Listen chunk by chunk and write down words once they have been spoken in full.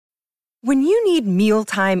When you need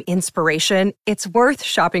mealtime inspiration, it's worth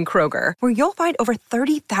shopping Kroger, where you'll find over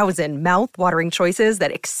 30,000 mouth-watering choices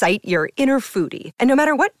that excite your inner foodie. And no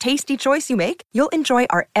matter what tasty choice you make, you'll enjoy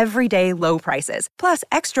our everyday low prices, plus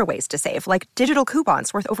extra ways to save, like digital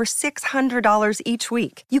coupons worth over $600 each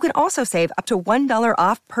week. You can also save up to $1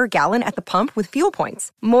 off per gallon at the pump with fuel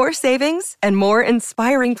points. More savings and more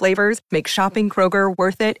inspiring flavors make shopping Kroger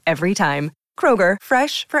worth it every time. Kroger,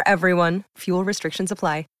 fresh for everyone. Fuel restrictions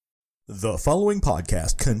apply. The following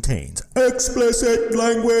podcast contains explicit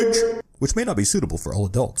language, which may not be suitable for all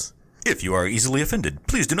adults. If you are easily offended,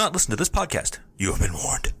 please do not listen to this podcast. You have been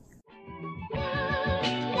warned.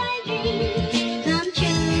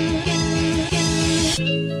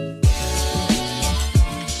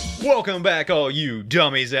 Welcome back, all you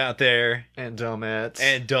dummies out there. And dumbettes.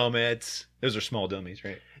 And dumbettes. Those are small dummies,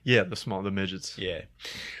 right? Yeah, the midgets. Yeah.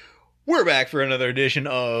 We're back for another edition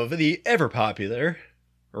of the ever-popular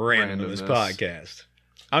Randomness Podcast.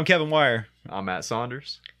 I'm Kevin Wire. I'm Matt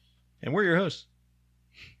Saunders. And we're your hosts.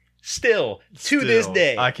 Still, to this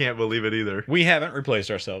day. I can't believe it either. We haven't replaced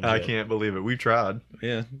ourselves I yet. can't believe it. We've tried.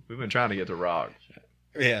 Yeah. We've been trying to get to Rock.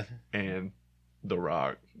 Yeah. And The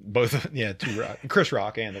Rock. Both, yeah, two Rock. Chris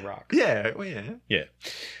Rock and The Rock. Yeah, well, yeah. Yeah.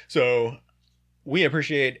 So, we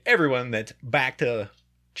appreciate everyone that's back to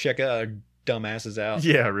check our dumbasses out.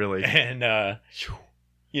 Yeah, really. And,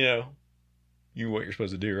 you know, what you're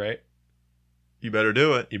supposed to do, right? You better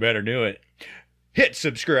do it. You better do it. Hit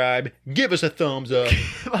subscribe. Give us a thumbs up.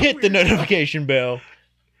 Hit the notification bell.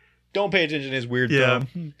 Don't pay attention to his weird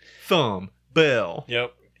thumb. Thumb. Bell.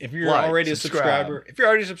 Yep. If you're already a subscriber,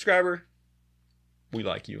 we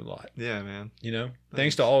like you a lot. Yeah, man. You know?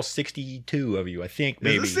 Thanks to all 62 of you. I think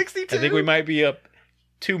maybe. Is it 62? I think we might be up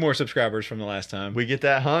 2 more subscribers from the last time. We get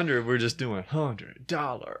that 100, we're just doing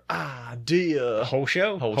 $100 idea. Whole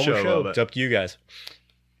show? Whole show. It's up to you guys.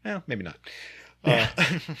 Well, maybe not.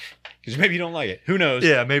 Because maybe you don't like it. Who knows?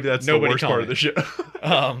 Yeah, maybe that's the worst part of the show.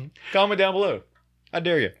 Comment down below. I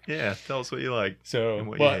dare you. Yeah, tell us what you like.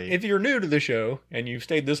 So, but if you're new to the show and you've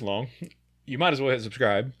stayed this long, you might as well hit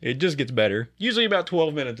subscribe. It just gets better. Usually about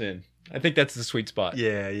 12 minutes in. I think that's the sweet spot.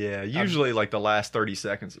 Yeah. Usually like the last 30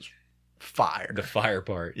 seconds is fire. The fire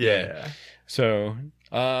part. Yeah. So,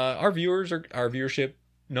 our viewership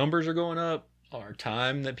numbers are going up. Our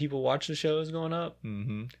time that people watch the show is going up.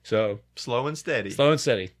 Mm-hmm. So, slow and steady.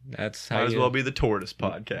 That's how might as well be the Tortoise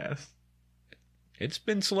podcast. It's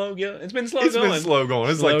been slow. It's been slow going. It's been slow going.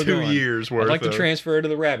 It's like 2 years worth. I'd like to transfer to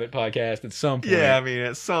the Rabbit podcast at some point. Yeah, I mean,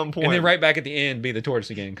 at some point. And then right back at the end, be the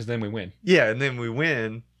Tortoise again, because then we win. Yeah, and then we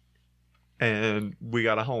win, and we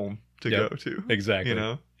got a home to go to. Exactly. You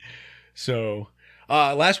know? So,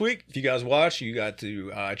 last week, if you guys watched, you got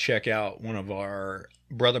to check out one of our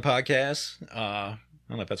brother podcasts. I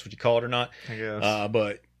don't know if that's what you call it or not. I guess.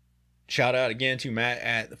 But shout out again to Matt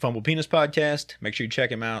at the Fumble Penis Podcast. Make sure you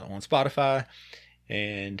check him out on Spotify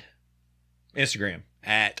and Instagram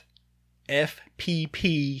at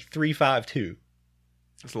FPP352.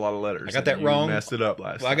 That's a lot of letters. I got that wrong. You messed it up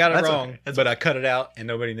last time. I got it wrong, but I cut it out and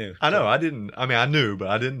nobody knew. I know. I didn't. I mean, I knew, but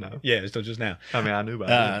I didn't know. Yeah, it's still just now. I mean, I knew, but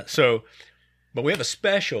I didn't. But we have a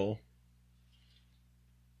special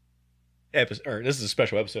episode. Or this is a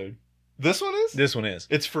special episode. This one is? This one is.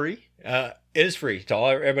 It's free? It is free to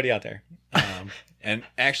everybody out there. And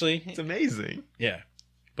actually, it's amazing. Yeah.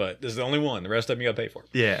 But this is the only one. The rest of them you got to pay for.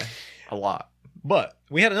 Yeah. A lot. But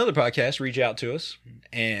we had another podcast reach out to us,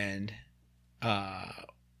 and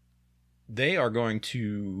they are going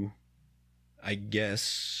to, I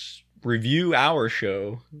guess, review our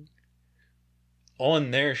show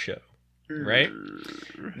on their show. Right?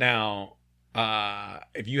 Now,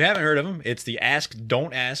 if you haven't heard of them, it's the Ask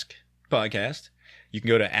Don't Ask podcast. You can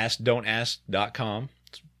go to askdon'task.com.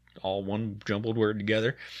 It's all one jumbled word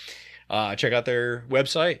together. Check out their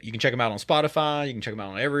website. You can check them out on Spotify. You can check them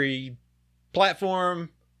out on every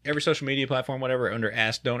platform, every social media platform, whatever, under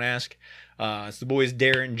Ask Don't Ask. It's the boys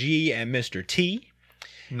Darren G and Mr. T.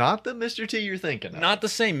 Not the Mr. T you're thinking of. Not the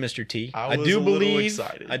same Mr. T. I do believe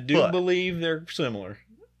they're similar.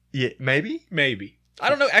 Yeah, maybe? Maybe. I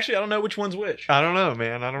don't know. Actually, I don't know which one's which. I don't know,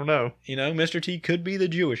 man. I don't know. You know, Mr. T could be the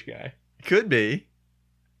Jewish guy. Could be.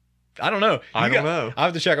 I don't know. I don't know. I'll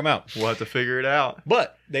have to check them out. We'll have to figure it out.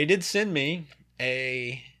 But they did send me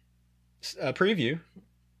a preview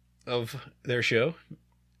of their show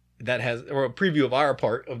or a preview of our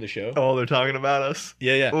part of the show. Oh, they're talking about us?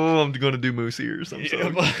 Yeah. Oh, I'm going to do moose ears. I'm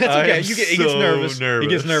sorry. That's okay. He gets nervous. He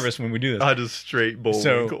gets nervous when we do this. I just straight bullwinkle.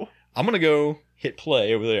 So I'm going to go hit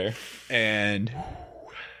play over there and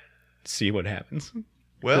see what happens.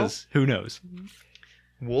 Well, who knows?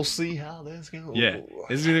 We'll see how this goes. Yeah.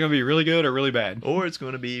 This is either going to be really good or really bad. Or it's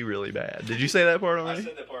going to be really bad. Did you say that part already? I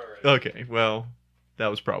said that part already. Okay, well, that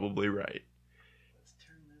was probably right. Let's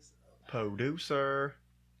turn this up. Producer.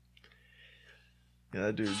 Yeah,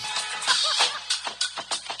 that dude's...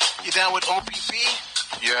 You down with OPP?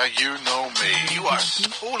 Yeah, you know me. You are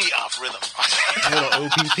totally off rhythm.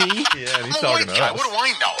 OPP? Yeah, and he's talking about What do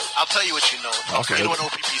I know? I'll tell you what you know. Okay. You know what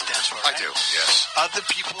OPP stands for, I right? do, yes. Other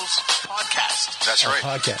People's Podcast. That's right.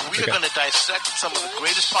 Podcast. We are going to dissect some of the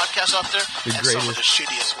greatest podcasts out there and some of the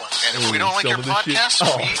shittiest ones. And if we don't like your podcast,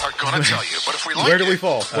 we are going to tell you. But if we like Where do we it,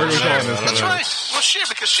 fall? Where do we fall in this? That's right. Well, share,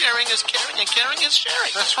 because sharing is caring, and caring is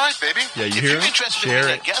sharing. that's right, baby. Yeah, you If hear you're him? interested Share in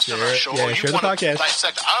being it. a guest on Share our it. show, Yeah, or you share the want to podcast.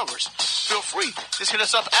 dissect ours, feel free. Just hit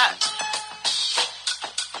us up at...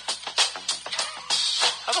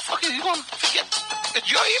 How the fuck are you going to forget? It's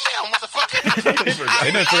your email, motherfucker.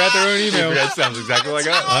 They done forgot their own email. That sounds exactly like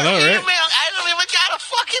us. I know, right? Email. I don't even got a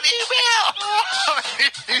fucking email.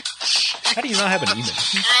 How do you not have an email?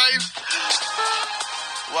 Christ.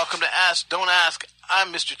 Welcome to Ask, Don't Ask.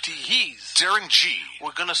 I'm Mr. T. He's. Darren G.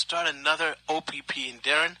 We're going to start another OPP. And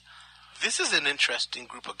Darren, this is an interesting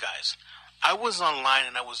group of guys. I was online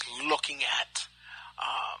and I was looking at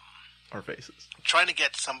Our faces. trying to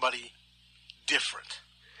get somebody different.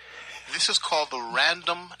 This is called the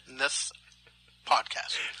Randomness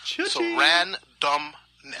Podcast. So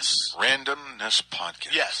randomness. Randomness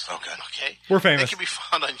Podcast. Yes. Okay. Okay. We're famous. They can be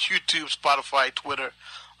found on YouTube, Spotify, Twitter.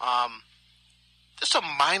 Just some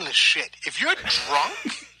mindless shit. If you're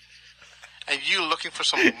drunk and you're looking for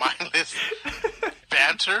some mindless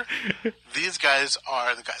banter, these guys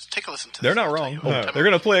are the guys. Take a listen to this. They're not I'll tell wrong. you. Oh, they're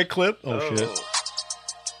going to play a clip. Oh, shit.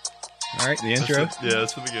 All right, the intro. Yeah,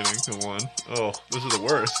 that's the beginning. The one. Oh, those are the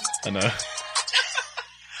worst. I know. Yeah.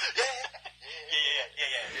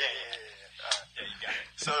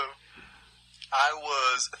 So, I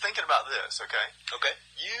was thinking about this, okay? Okay.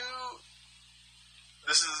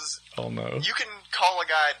 This is, Oh, no. you can call a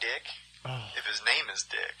guy Dick if his name is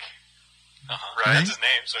Dick. Right? That's his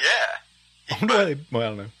name. So Yeah. I wonder why they, well, I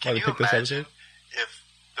don't know. Why Can they you picked this imagine episode? if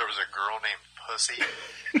there was a girl named Pussy?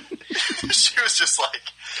 She was just like,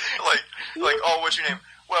 oh, what's your name?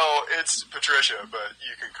 Well, it's Patricia, but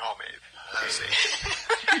you can call me Pussy.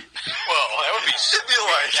 Well, that would be It'd be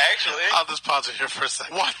like, actually. I'll just pause it here for a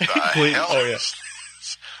second. What the Please. hell? Oh, yeah. is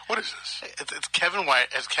this? What is this? It's Kevin Wire.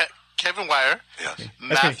 Kevin Wire, Yes.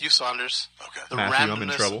 Matthew Saunders, Okay. the Matthew, I'm in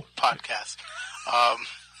Randomness trouble. Podcast.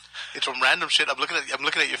 It's from random shit. I'm looking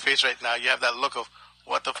at your face right now. You have that look of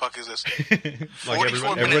what the fuck is this? Like 44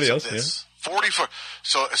 everybody. minutes else, of this. 44.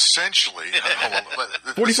 So essentially, hold on,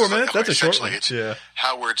 44 this is minutes? That's a short essentially one. It's Yeah.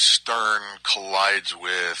 Howard Stern collides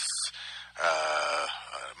with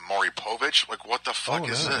Maury Povich. Like, what the fuck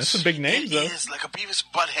is no, this? That's some big names, It though. is like a Beavis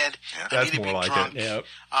Butthead. Yeah. They That's need to more be like drunk. it. Yep.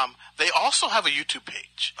 They also have a YouTube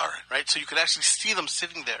page. All right. Right? So you can actually see them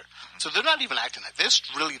sitting there. So they're not even acting like this.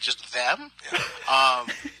 Really just them.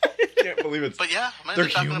 Can't believe it's... But yeah, man, They're they're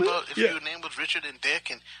talking human? about if Yeah. your name was Richard and Dick,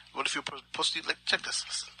 and what if you pussy? Like, check this.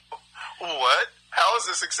 Listen. what? How is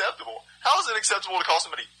this acceptable? How is it acceptable to call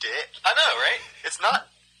somebody Dick? I know, right? It's not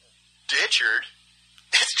Ditchard.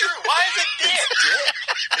 It's true. Why is it Dick? Dick.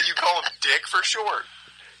 And you call him Dick for short.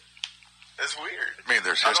 That's weird. I mean,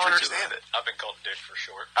 there's I history don't to understand that. it. I've been called Dick for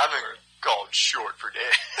short. I've been called short for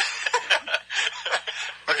Dick.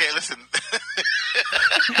 Okay, listen.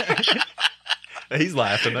 He's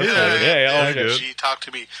laughing. That's Yeah, good. yeah, That's good. good. G, talk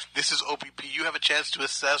to me. This is OPP. You have a chance to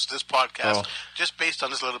assess this podcast Oh. just based on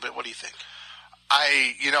this little bit. What do you think?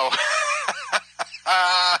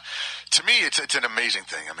 To me, it's an amazing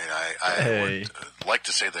thing. I mean, I Hey. would like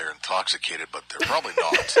to say they're intoxicated, but they're probably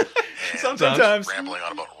not. And Sometimes. rambling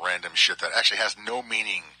on about random shit that actually has no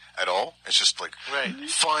meaning at all. It's just like Right.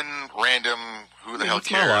 fun, random. Who the hell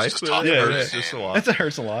It's my cares? life, Just but talk yeah, about it's it. just a and lot. That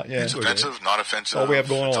hurts a lot. Yeah. It's offensive, not offensive. All we have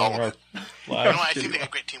going It's on all in our of it. lives. I think they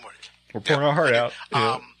got great teamwork. We're pouring our heart out.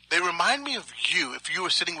 They remind me of you if you were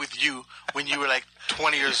sitting with you when you were like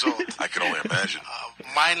 20 years old. I can only imagine.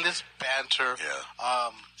 Mindless banter. Yeah.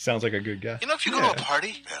 Sounds like a good guy. You know, if you go to a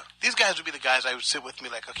party, Yeah. these guys would be the guys I would sit with me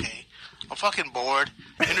like, okay, I'm fucking bored.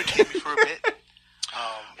 Entertain me for a bit.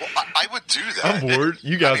 Well, I would do that. I'm bored.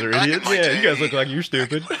 You guys are back in idiots. my Yeah, you guys day- look like you're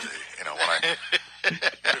stupid. back in my day, you know,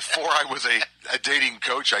 before I was a dating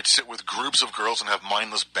coach, I'd sit with groups of girls and have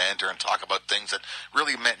mindless banter and talk about things that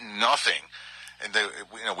really meant nothing. And they,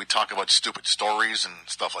 we talk about stupid stories and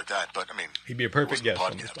stuff like that. But I mean, He'd be a it perfect wasn't a guest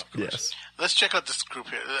on this podcast, podcast. of course. Yes. Let's check out this group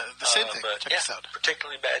here. The same thing. But Check yeah, this out.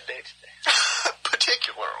 particularly bad day today.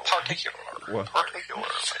 Particularly.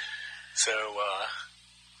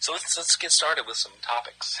 So let's get started with some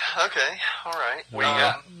topics. Okay, all right. Which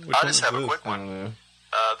I'll one just is have a this? quick I one. don't know.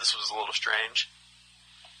 this was a little strange.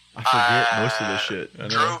 I forget most of this shit. I know.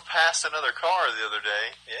 Drove past another car the other day,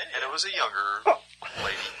 and it was a younger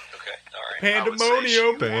lady. Okay, all right.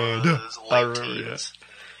 Pandemonium. Panda. Was I late remember, teens,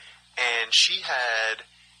 and she had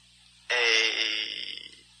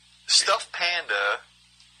a stuffed panda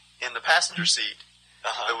in the passenger seat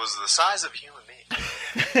that was the size of a human being.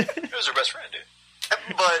 It was her best friend,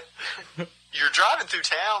 dude. But you're driving through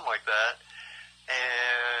town like that,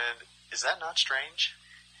 and is that not strange?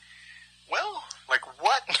 Well, Like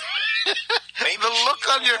what? maybe the look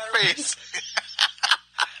on your face.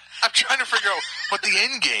 I'm trying to figure out what the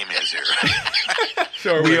end game is here.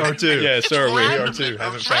 So We are too. Yeah, so are we. are too.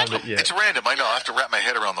 Haven't found it yet. It's random. I know. I have to wrap my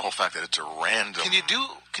head around the whole fact that it's a random. Can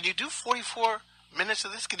you do 44 minutes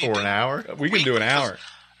of this? Can you For do an hour? We can do an hour.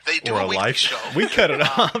 They do Or a a weekly life. show. We cut it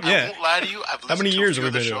off, I yeah. won't lie to you. I've How many listened to years a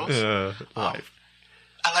have we few been of the doing shows. Life.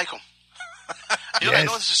 I like them. I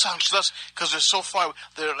know this sounds sus because they're so far.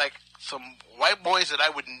 They're like some white boys that I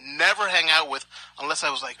would never hang out with unless I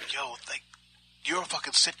was like, yo, like you're a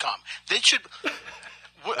fucking sitcom. They should.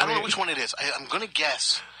 I don't know which one it is. I'm gonna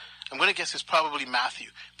guess. It's probably Matthew,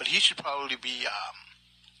 but he should probably be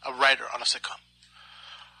a writer on a sitcom.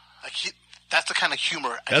 Like that's the kind of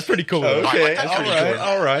humor. That's pretty cool. Okay, That's all pretty right, cool.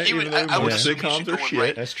 all right. He would- Even though I would most assume he should sitcoms go are and shit.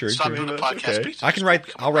 write- That's true. Stop True. doing the That's podcast. okay. Please. I can write.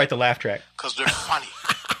 I'll write the laugh track. Because they're funny.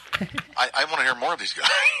 I want to hear more of these guys.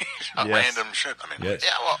 Yes. Random shit. I mean, Yes.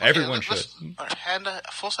 Yeah, well, Everyone should. A panda,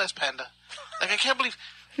 a full-size panda. Like I can't believe.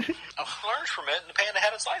 Learned from it, and the panda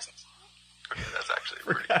had its license. Okay, that's actually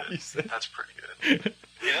pretty Forgot you good. said- That's pretty good.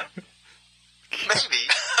 Yeah, Maybe.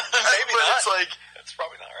 maybe but not. it's like, That's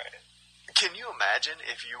probably not right. can you imagine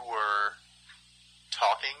if you were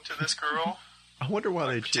talking to this girl I wonder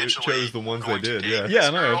why they potentially chose the ones they going to did. date Yeah. this Yeah,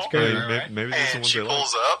 I know, girl, it's great. Maybe, Right. maybe that's the and ones she they like.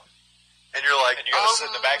 pulls up, and you're like, And you gotta sit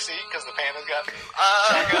in the back seat because the panda's got.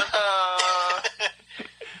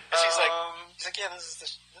 And she's like, yeah, this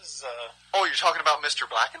is. oh, you're talking about Mr.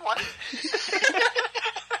 Black and White?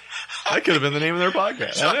 That could have been the name of their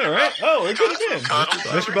podcast. I know, right? Oh, it could have been Cuddles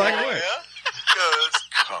Mr. over Black and here, White. yeah? Because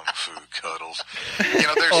kung fu cuddles. You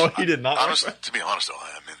know, there's. Oh, he did not. To be honest, though,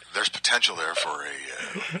 I mean, there's potential there for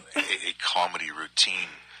a comedy routine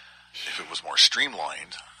if it was more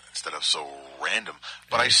streamlined instead of so random.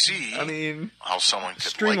 But I see. I mean, how someone could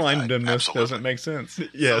Streamlined like that. this doesn't make sense.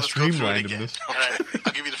 yeah, let's go through it streamlined again. this. All right,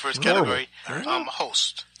 I'll give you the first Horrible. category.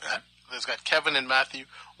 Host. There's got Kevin and Matthew.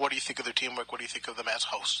 What do you think of their teamwork? What do you think of them as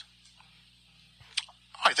hosts?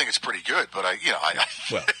 I think it's pretty good, but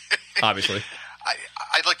Well, obviously.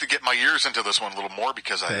 I'd like to get my ears into this one a little more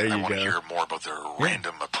because There I you want to go. hear more about their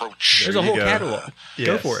random approach. There's There a you whole go. catalog. Go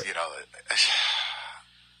Yes. for it. You know,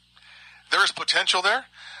 there is potential there.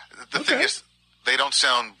 The thing Okay. is, they don't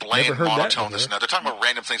sound bland, Never heard that monotone. This before. and that. They're talking about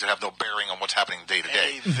random things that have no bearing on what's happening day to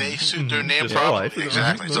day. Hey, they suit their name Just our life. properly.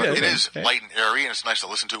 Exactly. So Yeah, it okay. is light and airy, and it's nice to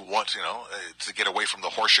listen to once, to get away from the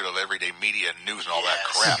horseshit of everyday media and news and all that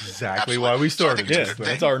Yes. crap. Exactly Absolutely. why we So I started think it's a this. good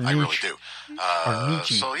That's thing. our I really niche. do.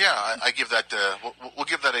 niche. So yeah, I give that. We'll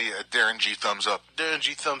give that a Darren G thumbs up. Darren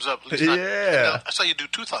G thumbs up. At least Yeah. I saw you do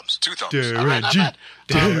 2 thumbs. 2 thumbs. Darren not G. bad.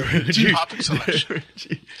 Darren G. Topic selection. Darren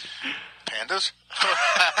G. Pandas.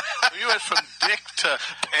 We went from dick to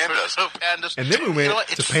Pandas. pandas. And then we went You know what?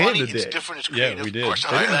 to It's Panda funny, Dick. It's different. It's Yeah, creative. we did. Of course,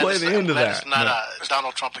 They didn't play the end of that. It's not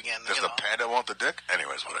Donald Trump again. Does you the know. panda want the dick?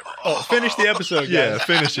 Anyways, whatever. Oh, finish the episode, Yeah, guys.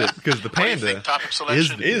 finish it because the What do you panda think? Topic is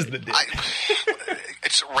selection? the dick.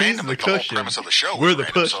 It's random. the Like the whole cushion. premise of the show. We're is the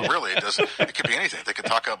random, cushion. So really, it could be anything. They could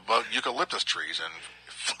talk about eucalyptus trees and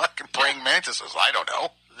fucking praying mantises. I don't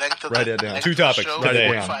know. Length of Write the- that down. length 2 of the topics. show, Write it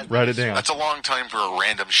 45 down. Write it minutes. down. That's a long time for a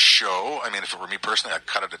random show. I mean, if it were me personally, I'd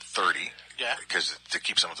cut it at 30. Yeah. Because to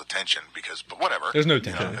keep someone's attention. But whatever. There's no You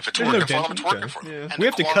know, tension. if it's There's no working for them, tension. it's working Okay. for them. Yeah. And We the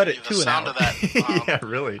have to cut quality, it the to an sound hour. of that. Yeah,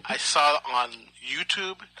 really. I saw on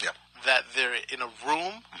YouTube Yep. that they're in a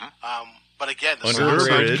room, but again, the Under sound a sounds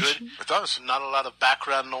bridge. good. It does. Not a lot of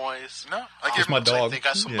background noise. No, I Just give my them. dog. They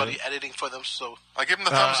got somebody editing for them, so I give them the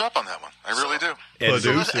thumbs up on that one. I really do.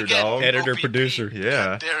 Editor. Producer, again, dog. Editor, OPP, producer.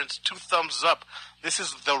 Yeah. Darren's 2 thumbs up. This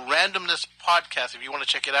is the Randomness Podcast. If you want to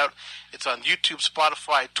check it out, it's on YouTube,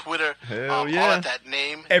 Spotify, Twitter, Hell all yeah. at that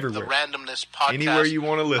name. Everywhere. The Randomness Podcast. Anywhere you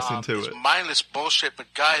want to listen to it's it. mindless bullshit,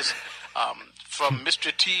 but guys, from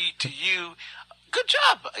Mr. T to you, good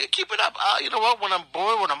job. Keep it up. You know what? When I'm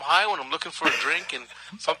bored, when I'm high, when I'm looking for a drink and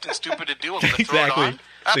something stupid to do, I'm going to throw Exactly. it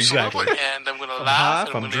on. Exactly. And I'm going to high, laugh.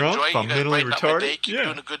 if and I'm I'm going to drunk, enjoy. if You I'm guys mentally brighten up my retarded. day. Keep Yeah.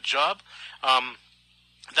 doing a good job.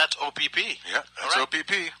 That's OPP. Yeah, that's All right.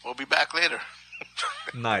 OPP. We'll be back later.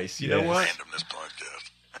 Nice. You know Yes. what? Randomness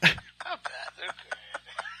podcast. Not bad.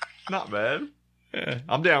 Not bad. Yeah,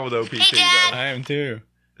 I'm down with OPT though. I am too.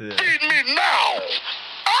 Yeah. Feed me now.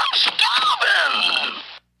 I'm starving.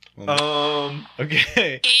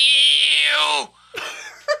 Okay. Ew.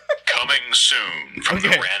 Coming soon from the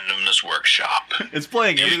Randomness Workshop. It's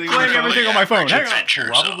playing everything. Playing everything on my phone. Hang on. Adventures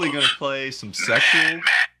Probably of going to play some sexual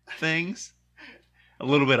things. A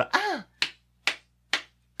little bit of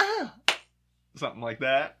something like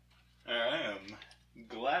that. I am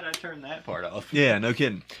glad I turned that part off. Yeah, no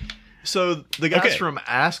kidding. So the guys Okay. from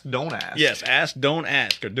Ask Don't Ask. Yes, Ask Don't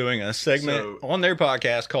Ask are doing a segment on their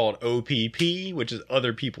podcast called OPP, which is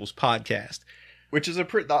Other People's Podcast. Which is I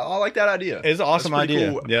like that idea. It's an awesome That's a pretty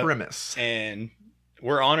idea. cool Yep. premise. And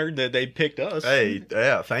we're honored that they picked us. Hey,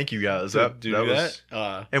 yeah, thank you guys. to That do was,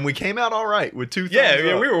 that. and we came out all right with 2 thumbs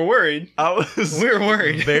Yeah, up. we were worried. I was We were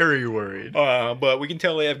worried. very worried. But we can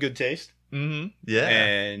tell they have good taste. Mm-hmm. Yeah.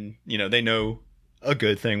 And, they know a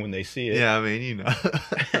good thing when they see it. Yeah, I mean,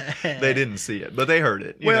 they didn't see it, but they heard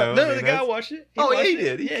it. Well, the the guy watched it. Oh, yeah, watched he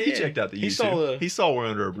it. did. He checked out the YouTube. He saw We're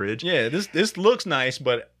Under a Bridge. Yeah, this looks nice,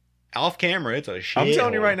 but off camera, it's a shit. I'm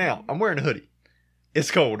telling you right now, I'm wearing a hoodie. It's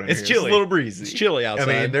cold in It's here. chilly. It's a little breezy. It's chilly outside.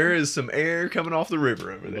 I mean, there is some air coming off the river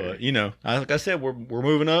over there. But, like I said, we're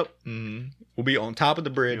moving up. Mm-hmm. We'll be on top of the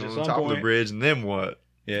bridge at On some top point. of the bridge, and then what?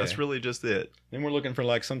 Yeah. That's really just it. Then we're looking for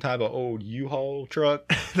like some type of old U-Haul truck.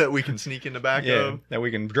 That we can sneak in the back Yeah, of. that we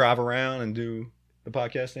can drive around and do the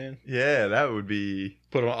podcast in. Yeah, that would be.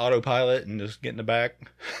 Put it on autopilot and just get in the back.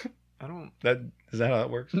 I don't. Is that how it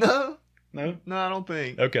works? No, No? I don't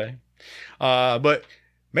think. Okay. But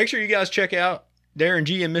make sure you guys check out Darren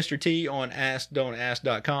G and Mr. T on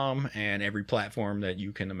AskDon'tAsk.com and every platform that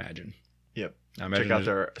you can imagine. Yep. I imagine Check out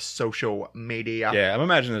their social media. Yeah, I'm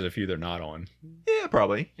imagining there's a few they're not on. Yeah,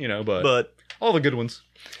 probably. But all the good ones.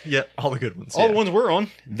 Yeah, all the good ones. All the ones we're on,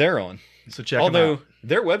 they're on. So check them Although out.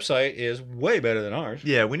 their website is way better than ours.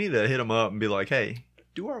 Yeah, we need to hit them up and be like, hey,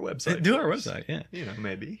 do our website. Do our for us. website, yeah.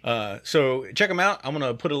 Maybe. So check them out. I'm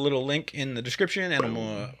gonna put a little link in the description, and I'm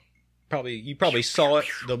gonna you probably saw it.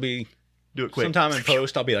 There'll be do it quick. sometime in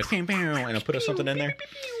post. I'll be like, and I'll put something in there.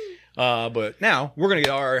 But now we're gonna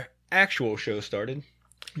get our actual show started.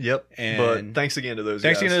 Yep. And but thanks again to those guys.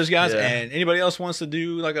 Thanks again to those guys. Yeah. And anybody else wants to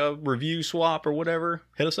do like a review swap or whatever,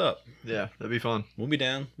 hit us up. Yeah, that'd be fun. We'll be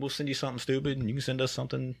down. We'll send you something stupid, and you can send us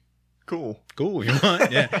something cool if you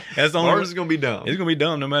want. Yeah, that's the only. Ours is gonna be dumb. It's gonna be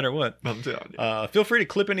dumb no matter what. I'm telling you. Feel free to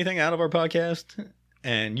clip anything out of our podcast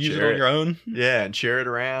and use Share it on your own. Yeah, and share it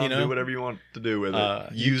around. You know? Do whatever you want to do with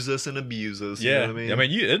it. Use us and abuse us. Yeah, You know what I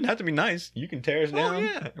mean? it doesn't have to be nice. You can tear us down.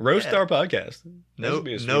 yeah. Roast Yeah. our podcast. That would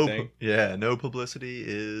be a sweet thing. No publicity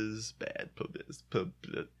is bad.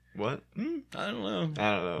 What? I don't know.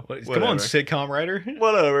 I don't know. Come on, sitcom writer.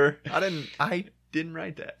 Whatever. I didn't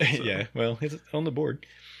write that. So. Yeah, well, it's on the board.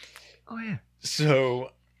 Oh yeah. So,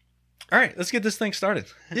 all right, let's get this thing started.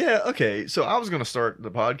 Yeah. Okay. So I was gonna start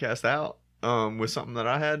the podcast out with something that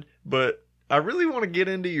I had, but I really want to get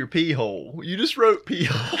into your pee hole. You just wrote pee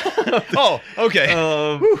hole. Oh, okay.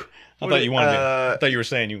 I thought you wanted. I thought you were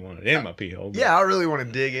saying you wanted in my pee hole. But... Yeah, I really want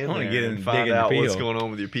to dig in I wanna there get in and and find dig in out the pee what's hole. going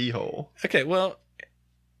on with your pee hole. Okay, well,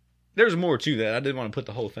 there's more to that. I didn't want to put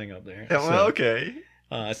the whole thing up there. Yeah, well, okay.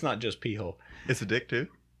 It's not just pee hole. It's a dick too.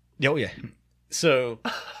 Oh yeah. So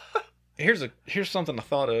here's something I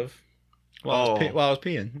thought of while I was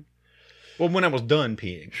peeing. Well, when I was done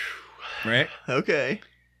peeing, right? Okay.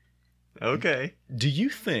 Do you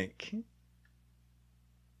think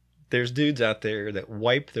there's dudes out there that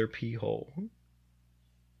wipe their pee hole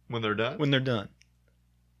When they're done? when they're done?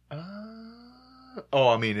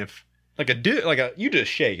 I mean, if... you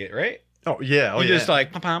just shake it, right? Oh, yeah. You just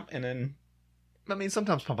like pump, pump, and then... I mean,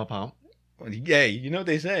 sometimes pump. Yeah, you know what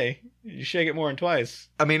they say. You shake it more than twice.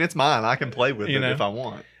 I mean, it's mine. I can play with You it know? if I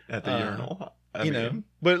want at the urinal. I mean,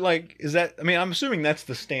 But like, is that... I mean, I'm assuming that's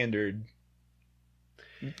the standard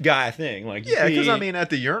guy thing. Like, Yeah, because pee- I mean, at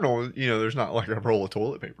the urinal, there's not like a roll of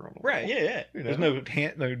toilet paper on the wall. Right, yeah. You There's know?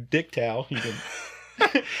 no dick towel. You can...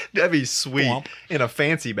 That'd be sweet. Womp. In a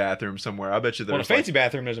fancy bathroom somewhere. I bet you there's Well, in a fancy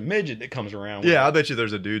bathroom, there's a midget that comes around. Yeah, I bet you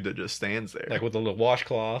there's a dude that just stands there. like with a little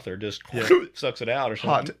washcloth or just Yeah. sucks it out or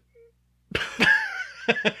hot. something.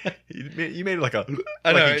 You made like a...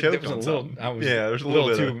 I know, like you choked it was on a little. something. I was Yeah, there's a little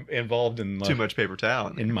bit too involved in too much paper towel.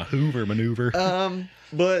 in my Hoover maneuver.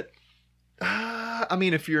 But I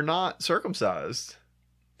mean, if you're not circumcised,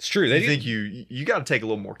 It's true. you think you got to take a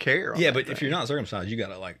little more care. Yeah, on but that if thing. you're not circumcised, you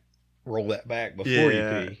gotta like roll that back before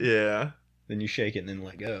you pee. Yeah, Then you shake it and then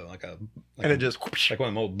let go and it just like one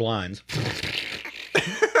of them old blinds.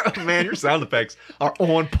 man, your sound effects are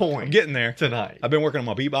on point. I'm getting there tonight. I've been working on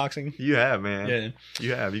my beatboxing. You have, man. Yeah.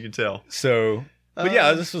 You have. You can tell. So, but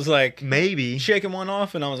yeah, this was like Maybe shaking one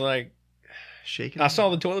off, and I was like, shaking. I saw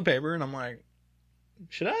the toilet paper, and I'm like,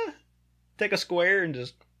 should I take a square and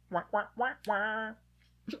just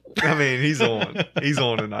I mean, he's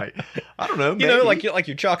on tonight. I don't know. You know, like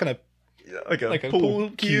you're chalking a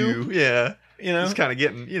pool cue. Yeah. You know, just kind of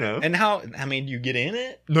getting, you know. And you get in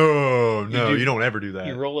it? No, you don't ever do that.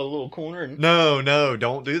 You roll a little corner. And, no,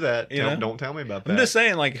 don't do that. Don't tell me about that. I'm just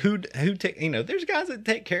saying, like, who take, you know, there's guys that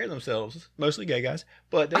take care of themselves, mostly gay guys,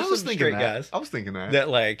 but there's some straight guys. I was thinking that,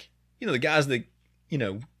 like, you know, the guys that, you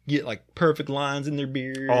know, get like perfect lines in their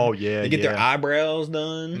beard. Oh yeah, they get their eyebrows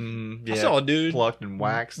done. Yeah. I saw a dude plucked and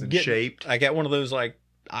waxed and shaped. I got one of those like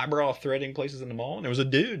eyebrow threading places in the mall, and there was a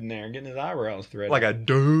dude in there getting his eyebrows threaded. Like a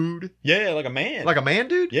dude? Yeah, like a man. Like a man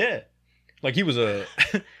dude? Yeah. Like he was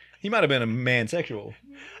he might have been a mansexual.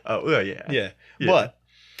 Oh, well, yeah. Yeah.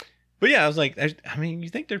 But yeah, I was like, I mean, you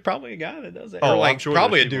think there's probably a guy that does that? Oh, or like I'm sure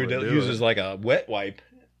probably a dude that uses like a wet wipe.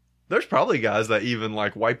 There's probably guys that even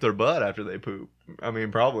like wipe their butt after they poop. I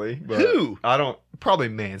mean, probably. But who? Probably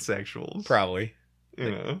mansexuals. Probably.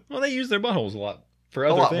 You know. Well, they use their buttholes a lot for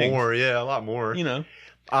other things. A lot more. You know.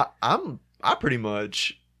 I pretty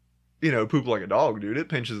much, you know, poop like a dog, dude. It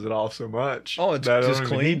pinches it off so much. Oh, it's that just I don't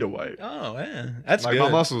clean. Even need to wipe. Oh, yeah, that's like good. My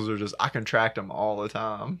muscles are I contract them all the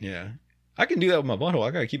time. Yeah, I can do that with my butthole.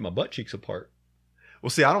 I gotta keep my butt cheeks apart. Well,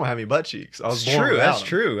 see, I don't have any butt cheeks. I was born true. without That's them.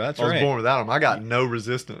 true. That's I right. was born without them. I got no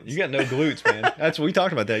resistance. You got no glutes, man. We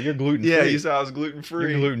talked about that. You're gluten free. Yeah, you said I was gluten free.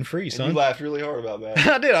 You're gluten free, son. And you laughed really hard about that.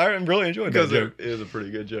 I did. I really enjoyed that joke. It is a pretty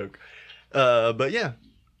good joke. But yeah,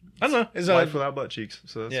 I don't know. It's life without butt cheeks,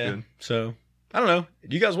 so that's good. So I don't know.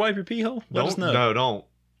 Do you guys wipe your pee hole? Let us know. No, don't.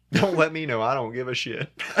 Don't let me know. I don't give a shit.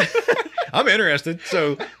 I'm interested,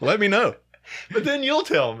 so let me know. But then you'll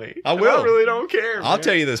tell me. I will. I really don't care. I'll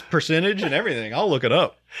tell you this percentage and everything. I'll look it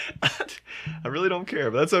up. I really don't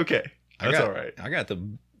care, but that's okay. That's all right. I got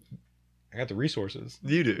the resources.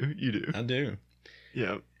 You do. I do.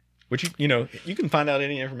 Yeah. Which you know, you can find out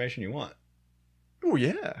any information you want. Oh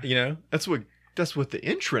yeah. You know, that's what the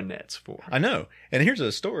intranet's for. I know. And here's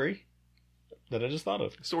a story that I just thought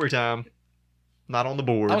of. Story time. Not on the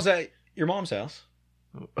board. I was at your mom's house.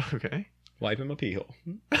 Okay. Wiping my pee hole.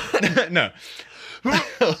 No.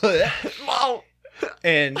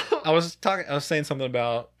 And I was saying something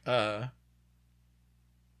about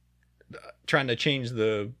trying to change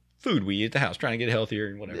the food we eat at the house, trying to get healthier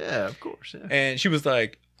and whatever. Yeah, of course. Yeah. And she was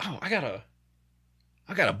like, "Oh, I got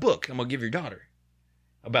a book I'm gonna give your daughter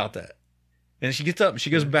about that." And she gets up and she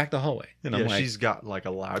goes back the hallway. And I'm like, she's got like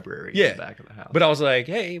a library in the back of the house. But I was like,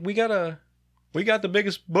 "Hey, we got the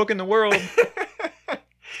biggest book in the world.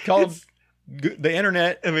 It's called the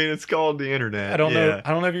Internet." I mean, it's called the Internet. I don't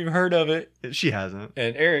know if you've heard of it. She hasn't.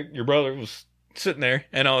 And Eric, your brother, was sitting there,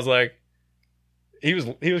 and I was like, he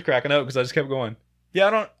was cracking up because I just kept going. Yeah, I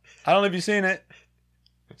don't know if you've seen it.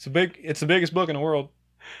 It's the biggest book in the world.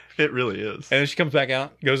 It really is. And then she comes back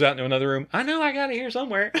out, goes out into another room. I know I got it here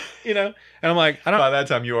somewhere, you know. And I'm like, By that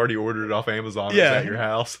time, you already ordered it off Amazon. Yeah. It's at your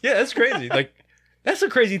house. Yeah, that's crazy. Like, that's a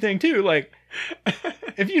crazy thing too. Like,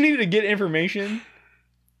 if you needed to get information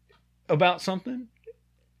about something,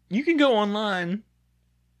 you can go online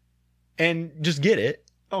and just get it,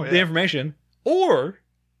 the information, or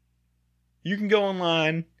you can go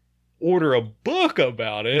online, order a book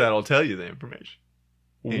about it. That'll tell you the information.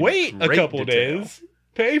 Wait a couple days,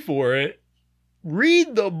 pay for it,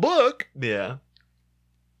 read the book. Yeah.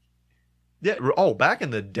 Yeah. Oh, back in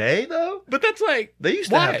the day, though? But that's like... They used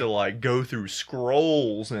to have to, like, go through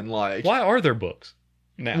scrolls and, like... Why are there books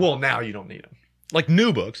now? Well, now you don't need them. Like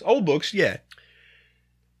new books. Old books, yeah.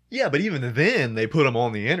 Yeah, but even then, they put them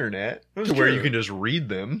on the internet to where you can just read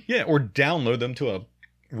them. Yeah, or download them to a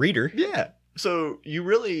reader. Yeah. So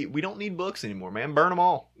we don't need books anymore, man. Burn them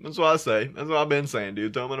all. That's what I say. That's what I've been saying,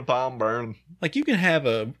 dude. Throw them in a pile and burn them. Like you can have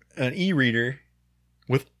an e-reader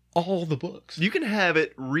with all the books. You can have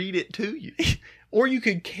it read it to you. Or you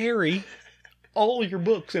could carry all your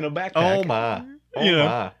books in a backpack. Oh my.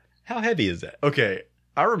 My. How heavy is that? Okay.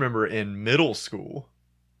 I remember in middle school.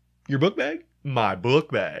 Your book bag? My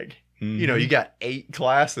book bag. Mm-hmm. You know, you got 8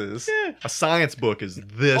 classes. Yeah. A science book is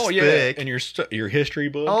this thick. And your history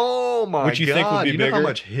book. Oh my god. Which you think would be you bigger? Know how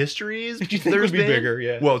much history is? Which you think would be bigger,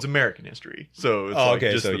 yeah. Well, it's American history. So it's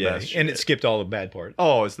just the best. And it skipped all the bad parts.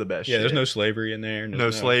 Oh, it's the best shit. There's no slavery in there.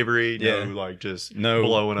 No slavery. No, like just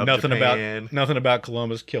blowing up nothing Japan. Nothing about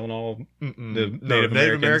Columbus killing all the Native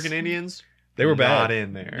American Indians. They were bad. Not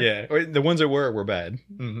in there. Yeah. Or the ones that were bad.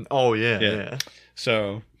 Mm-hmm. Oh, yeah.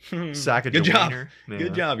 So, Sacagaweener. Good job. Yeah.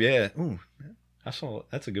 Good job, yeah. Ooh, I saw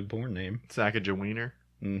that's a good porn name. Sacagaweener.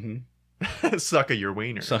 Mm-hmm. Suck of your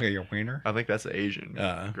wiener. Suck of your wiener. I think that's an Asian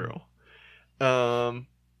girl.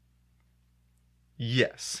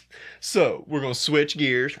 Yes. So, we're going to switch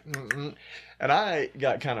gears. And I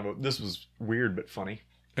got kind of this was weird but funny.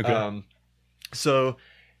 Okay. So,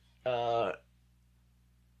 we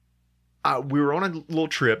were on a little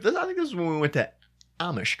trip. I think this is when we went to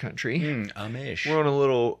Amish country. Amish. We're on a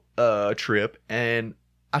little trip, and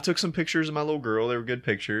I took some pictures of my little girl. They were good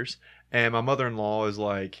pictures. And my mother-in-law is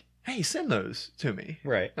like, hey, send those to me.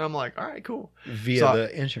 Right. And I'm like, all right, cool. Via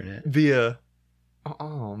the internet. Via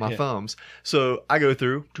my thumbs. So I go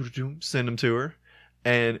through, send them to her.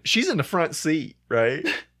 And she's in the front seat, right?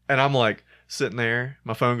 And I'm like sitting there.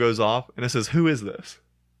 My phone goes off, and it says, who is this?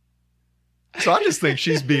 So I just think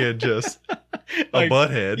she's being just a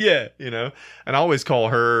butthead. Yeah. You know? And I always call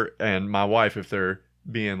her and my wife, if they're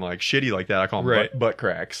being like shitty like that, I call them butt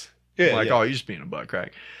cracks. Yeah, I'm like, oh, you're just being a butt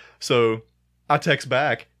crack. So I text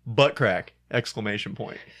back, butt crack, ! You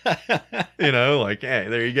know, like, hey,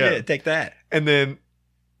 there you go. Yeah, take that. And then,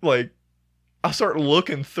 like, I start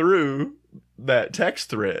looking through that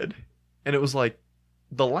text thread, and it was like,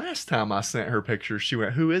 the last time I sent her pictures, she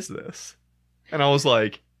went, who is this? And I was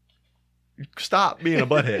like, stop being a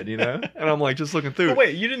butthead, you know? And I'm like, just looking through. But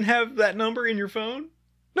wait, you didn't have that number in your phone?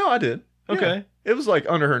 No, I did. Okay. Yeah. It was like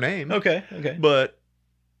under her name. Okay. But,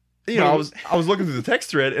 you know, I was looking through the text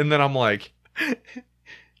thread, and then I'm like,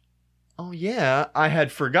 oh yeah, I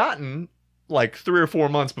had forgotten, like 3 or 4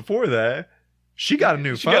 months before that, she got a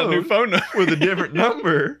new phone. Got a new phone number with a different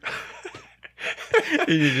number.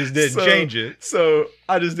 You just didn't change it. So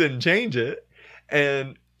I just didn't change it.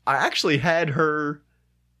 And I actually had her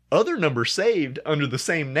other number saved under the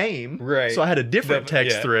same name. Right. So I had a different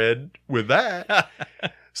text thread with that.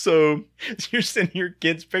 So you're sending your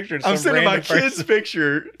kid's picture to I'm some sending my random person. kid's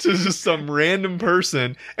picture to just some random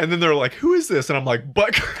person, and then they're like, who is this? And I'm like,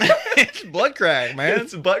 butt crack. It's butt crack, man.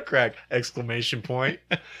 It's butt crack! !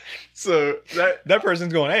 So that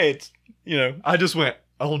person's going, hey, it's, you know, I just went,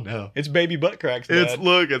 oh no, it's baby butt cracks, Dad. It's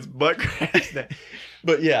butt cracks.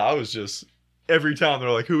 But yeah, I was just, every time they're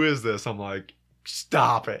like, who is this? I'm like,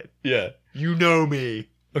 stop it. Yeah. You know me.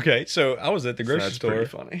 Okay, so I was at the grocery store. Pretty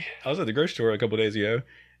funny. I was at the grocery store a couple of days ago,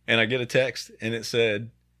 and I get a text, and it said,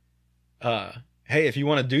 hey, if you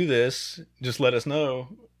want to do this, just let us know,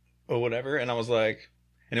 or whatever. And I was like,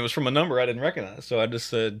 and it was from a number I didn't recognize. So I just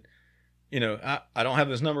said, you know, I don't have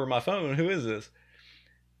this number on my phone. Who is this?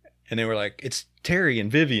 And they were like, it's Terry and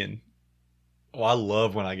Vivian. Oh, I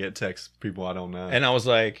love when I get texts people I don't know. And I was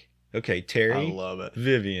like, okay, Terry, I love it.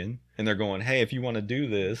 Vivian. And they're going, hey, if you want to do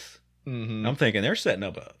this. Mm-hmm. I'm thinking they're setting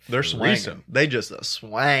up a threesome. They just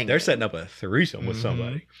swang. They're setting up a threesome with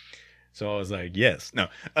somebody. So I was like, yes. No.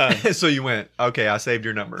 So you went, okay, I saved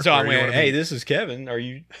your number. So I went, hey, this is Kevin.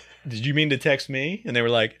 Did you mean to text me? And they were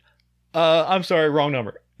like, I'm sorry, wrong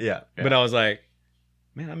number. Yeah. But I was like,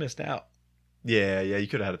 man, I missed out. Yeah, you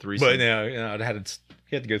could have had a threesome. But no, you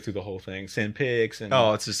had to go through the whole thing, send pics, and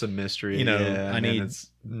it's just a mystery. You know, yeah, it's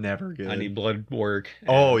never good. I need blood work.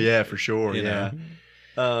 Oh yeah, for sure. You yeah.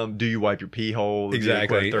 Do you wipe your pee hole?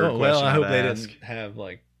 Exactly. Well, I hope they didn't have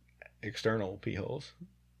like external pee holes,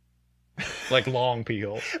 like long pee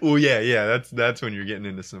holes. Well, yeah. That's when you're getting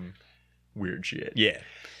into some weird shit. Yeah.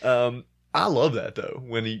 I love that though.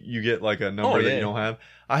 When you get like a number that you don't have.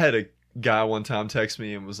 I had a guy one time text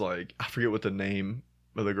me and was like, I forget what the name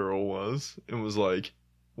of the girl was. It was like,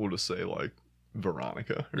 we'll just say like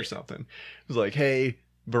Veronica or something. It was like, hey,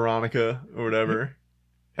 Veronica or whatever.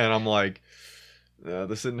 And I'm like,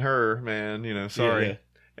 this isn't her, man. You know, sorry. Yeah.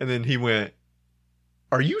 And then he went,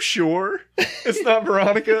 are you sure it's not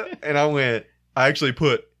Veronica? And I went, I actually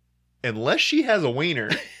put, unless she has a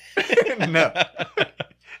wiener. No,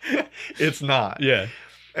 it's not. Yeah.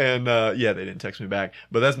 And they didn't text me back,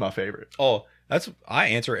 but that's my favorite. Oh, I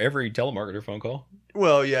answer every telemarketer phone call.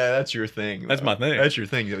 Well, yeah, that's your thing. That's my thing. That's your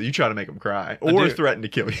thing. You try to make them cry or threaten to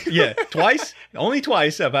kill you. Yeah, twice. Only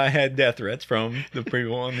twice have I had death threats from the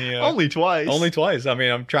people on the. Only twice. Only twice. I mean,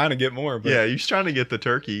 I'm trying to get more. But, yeah, you're trying to get the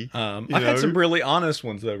turkey. I've had some really honest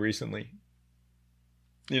ones though recently.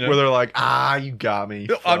 You know, where they're like, you got me.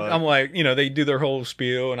 I'm like, you know, they do their whole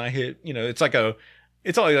spiel, and I hit, you know,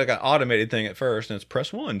 it's always like an automated thing at first, and it's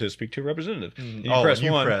press 1 to speak to a representative. Mm. You press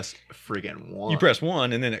 1. Press friggin' 1. You press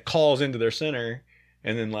 1, and then it calls into their center,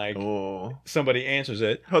 and then like somebody answers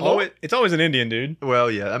it. Hello? It's always an Indian dude. Well,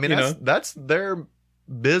 yeah, I mean that's their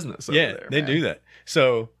business. Over there, they do that.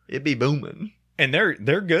 So it'd be booming, and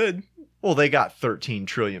they're good. Well, they got 13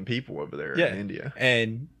 trillion people over there in India,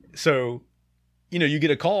 and so. You know, you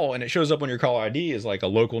get a call and it shows up on your caller ID as like a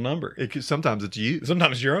local number. Sometimes it's you.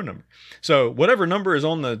 Sometimes it's your own number. So whatever number is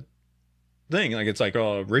on the thing, like it's like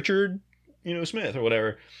Richard, Smith or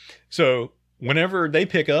whatever. So whenever they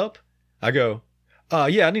pick up, I go,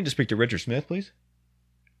 yeah, I need to speak to Richard Smith, please.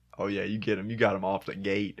 Oh yeah, you get him. You got him off the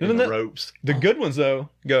gate and the ropes. The good ones though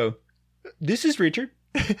go, this is Richard.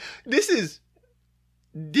 This is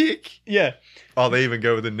Dick. Yeah. Oh, they even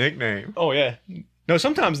go with the nickname. Oh yeah. No,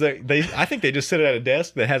 sometimes they I think they just sit at a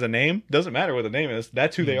desk that has a name. Doesn't matter what the name is.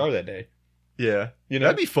 That's who they are that day. Yeah. You know,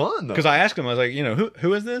 that'd be fun though. Because I asked them, I was like, you know,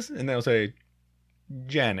 who is this? And they'll say,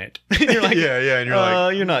 Janet. You're like, yeah, and you're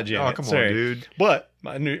like, you're not Janet. Oh, come Sorry. on, dude. But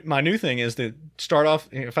my new thing is to start off.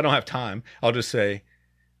 If I don't have time, I'll just say,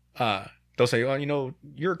 they'll say, well, you know,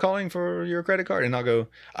 you're calling for your credit card, and I'll go,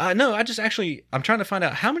 no, I'm trying to find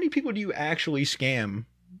out how many people do you actually scam,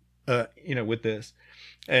 you know, with this.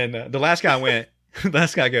 And the last guy the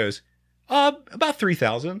last guy goes, about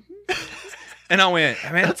 3,000. And I went,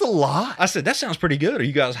 man, that's a lot. I said, that sounds pretty good. Are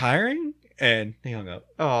you guys hiring? And he hung up.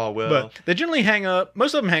 Oh, well. But they generally hang up.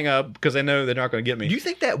 Most of them hang up because they know they're not going to get me. Do you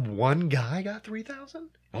think that one guy got 3,000?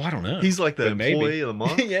 Oh, I don't know. He's like the employee of the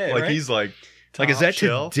month? Yeah, like right? he's like is that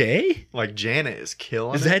shelf. today? Like Janet is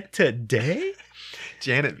killing Is that today?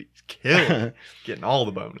 Janet is killing getting all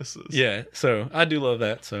the bonuses. Yeah, so I do love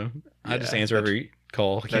that. So I just answer every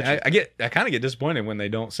call. I kind of get disappointed when they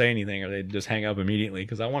don't say anything or they just hang up immediately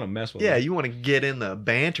because I want to mess with them. Yeah, you want to get in the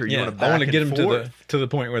banter. You want to I want to get them to the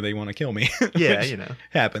point where they want to kill me. Yeah, you know.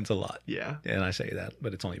 Happens a lot. Yeah. And I say that,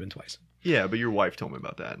 but it's only been twice. Yeah, but your wife told me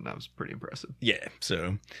about that and that was pretty impressive. Yeah,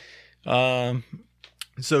 so...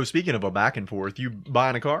 So speaking of a back and forth, you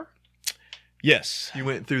buying a car? Yes. You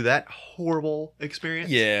went through that horrible experience?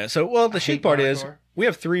 Yeah. So, well, the shit part is we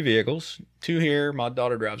have 3 vehicles, 2 here. My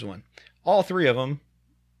daughter drives 1. All 3 of them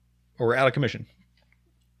were out of commission.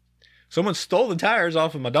 Someone stole the tires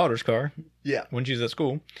off of my daughter's car. Yeah. When she was at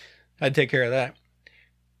school. I had to take care of that.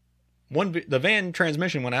 The van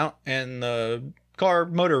transmission went out and the car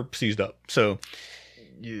motor seized up. So...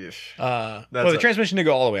 Yeah. Well, the transmission didn't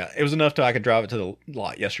go all the way out. It was enough till I could drive it to the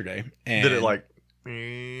lot yesterday. And did it like...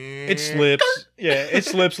 It slips. Yeah, it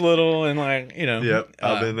slips a little and like, you know. Yep,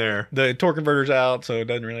 I've been there. The torque converter's out, so it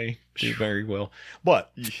doesn't really do very well.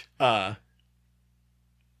 But,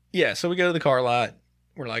 yeah, so we go to the car lot.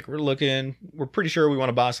 We're looking. We're pretty sure we want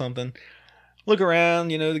to buy something. Look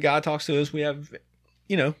around, you know, the guy talks to us. We have,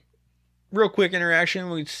 you know, real quick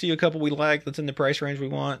interaction. We see a couple we like that's in the price range we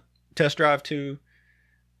want. Test drive 2.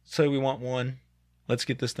 Say we want 1. Let's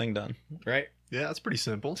get this thing done, right? Yeah, it's pretty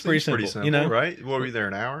simple. It's pretty simple, you know? Right? What were you there,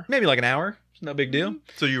 an hour? Maybe like an hour. It's no big deal.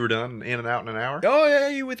 So you were done in and out in an hour? Oh, yeah,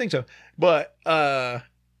 you would think so. But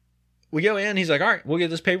we go in. He's like, all right, we'll get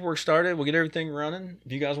this paperwork started. We'll get everything running.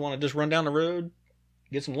 If you guys want to just run down the road,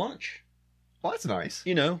 get some lunch. Well, that's nice.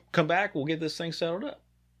 You know, come back. We'll get this thing settled up.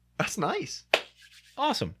 That's nice.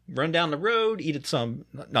 Awesome. Run down the road, eat at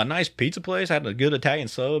a nice pizza place. Had a good Italian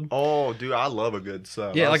sub. Oh, dude, I love a good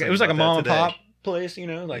sub. Yeah, like it was like a mom and pop place, you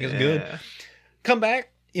know, like it's good. Come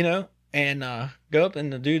back, you know, and go up,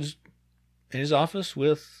 and the dude's in his office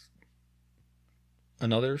with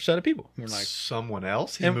another set of people. We're like, someone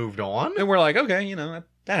else? He moved on? And we're like, okay, you know,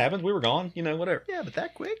 that happens. We were gone, you know, whatever. Yeah, but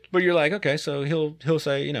that quick? But you're like, okay, so he'll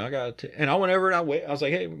say, you know, I got to, and I went over and I was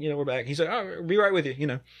like, hey, you know, we're back. He said, I'll be right with you, you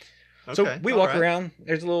know. Okay, so we walk around.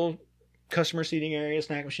 There's a little customer seating area,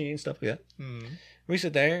 snack machine, stuff like that. Mm. We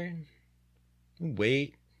sit there, we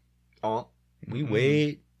wait. We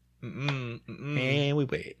wait. And we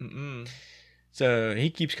wait. So he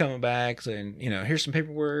keeps coming back saying, you know, here's some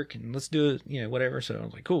paperwork and let's do it, you know, whatever. So I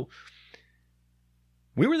was like, cool.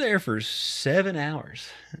 We were there for 7 hours.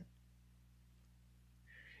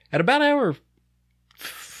 At about hour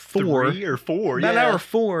 4. 3 or 4, about hour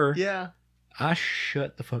 4. Yeah. I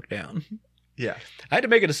shut the fuck down. Yeah. I had to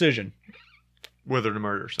make a decision. Whether to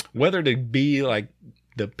murder someone. Whether to be like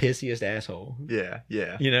the pissiest asshole. Yeah,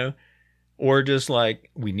 yeah. You know? Or just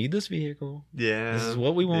like, we need this vehicle. Yeah. This is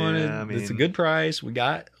what we wanted. Yeah, I mean, it's a good price. We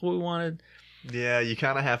got what we wanted. Yeah, you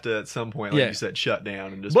kind of have to, at some point, like you said, shut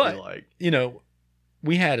down and just be like... you know,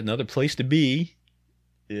 we had another place to be.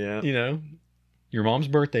 Yeah. You know, your mom's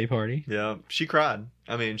birthday party. Yeah. She cried.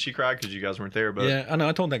 I mean, she cried because you guys weren't there, but... Yeah, I know.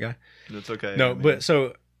 I told that guy. That's okay. No, but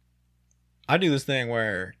so I do this thing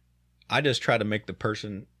where I just try to make the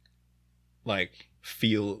person like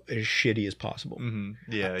feel as shitty as possible.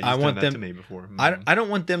 Mm-hmm. Yeah, you've I want done that them to me before. Mm-hmm. I don't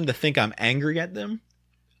want them to think I'm angry at them.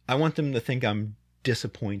 I want them to think I'm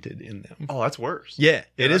disappointed in them. Oh, that's worse. Yeah,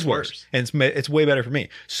 it is worse. And it's way better for me.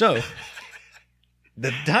 So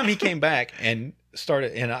the time he came back and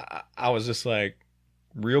started, and I was just like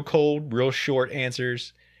real cold, real short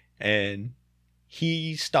answers, and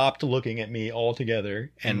he stopped looking at me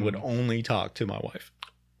altogether and would only talk to my wife.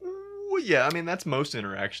 Well, yeah, I mean, that's most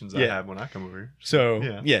interactions I have when I come over here. So,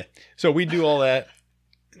 yeah. So we do all that.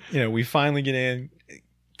 You know, we finally get in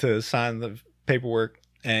to sign the paperwork,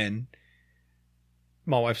 and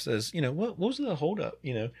my wife says, you know, what was the holdup?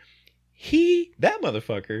 You know, that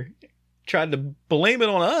motherfucker tried to blame it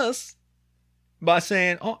on us by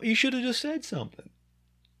saying, "Oh, you should have just said something."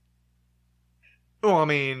 Well, I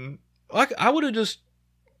mean, I would have just,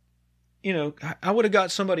 I would have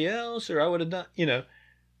got somebody else, or I would have done,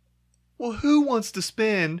 well, who wants to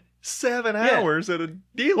spend 7 hours at a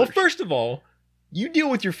dealership? Well, first of all, you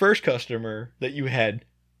deal with your first customer that you had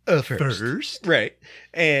first. Right.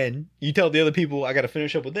 And you tell the other people, I got to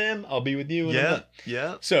finish up with them. I'll be with you. And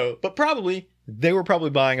yeah. So, but they were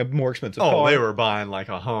probably buying a more expensive car. Oh, they were buying like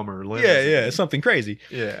a Hummer limousine. Yeah, something crazy.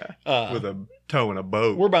 Yeah. With a tow and a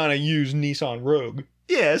boat. We're buying a used Nissan Rogue.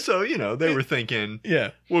 Yeah, so, they were thinking,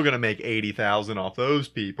 we're going to make $80,000 off those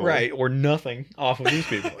people. Right, or nothing off of these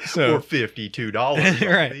people. So, or $52 off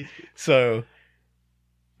right. these people. So,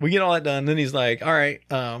 we get all that done. Then he's like, all right,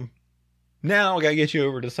 now I got to get you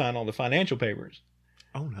over to sign all the financial papers.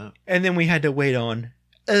 Oh, no. And then we had to wait on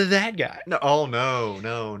that guy. No, oh,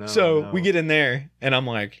 no. So, we get in there, and I'm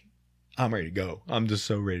like, I'm ready to go. I'm just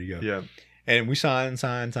so ready to go. Yeah. And we sign.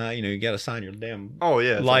 You got to sign your damn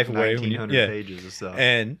like life away. 1,900 pages of stuff.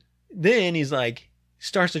 And then he's like,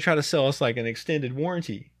 starts to try to sell us like an extended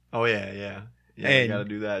warranty. Oh, yeah. Yeah, and, you got to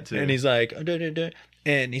do that too. And he's like,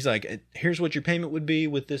 and he's like, here's what your payment would be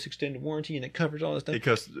with this extended warranty, and it covers all this stuff.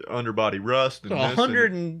 Because underbody rust. And so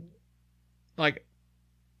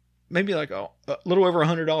maybe like a little over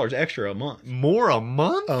 $100 extra a month. More a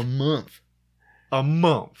month? A month. A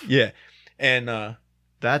month. Yeah. And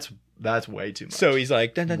that's way too much. So he's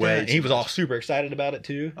like, and he was all super excited about it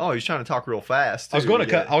too. Oh, he's trying to talk real fast. Too. I was going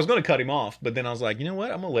to cut him off, but then I was like, you know what?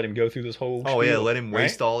 I'm going to let him go through this whole spiel, let him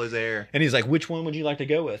waste all his air. And he's like, which one would you like to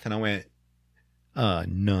go with? And I went,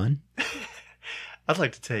 none. I'd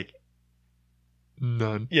like to take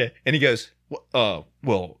none. Yeah. And he goes,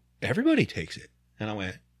 well, everybody takes it. And I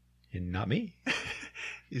went, not me.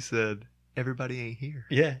 He said, everybody ain't here.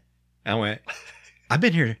 Yeah. I went, I've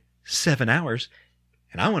been here 7 hours.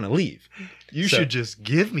 And I want to leave. You should just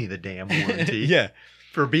give me the damn warranty. Yeah.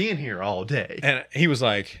 For being here all day. And he was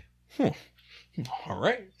like, all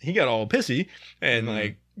right. He got all pissy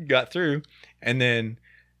and got through. And then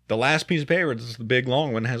the last piece of paper, this is the big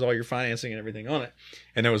long one, has all your financing and everything on it.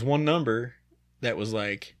 And there was one number that was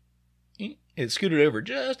like, it scooted over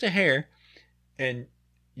just a hair and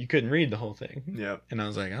you couldn't read the whole thing. Yep. And I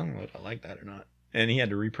was like, I don't know if I like that or not. And he had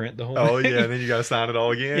to reprint the whole thing. Oh, yeah. And then you got to sign it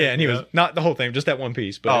all again. Yeah. And he was not the whole thing, just that one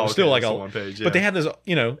piece. But it was still like one page. Yeah. But they had this,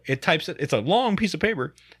 it types it. It's a long piece of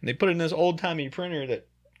paper. And they put it in this old timey printer that,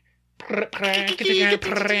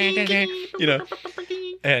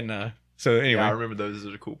 And so anyway. Yeah, I remember those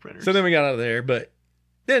as cool printers. So then we got out of there. But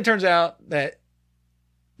then it turns out that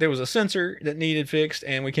there was a sensor that needed fixed.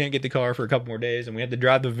 And we can't get the car for a couple more days. And we had to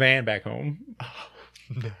drive the van back home. Oh,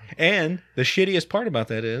 no. And the shittiest part about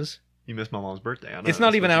that is, you missed my mom's birthday. I know. It's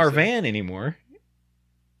not even our van anymore.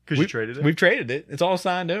 Because you traded it? We've traded it. It's all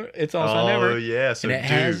signed over. Oh, yeah. So, and it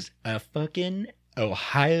has a fucking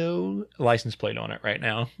Ohio license plate on it right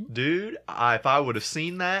now. Dude, if I would have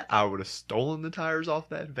seen that, I would have stolen the tires off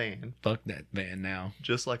that van. Fuck that van now.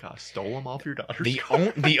 Just like I stole them off your daughter's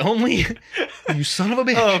car. The only... You son of a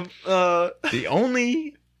bitch. The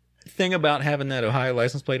only thing about having that Ohio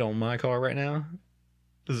license plate on my car right now...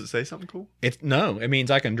 Does it say something cool? It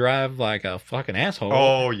means I can drive like a fucking asshole.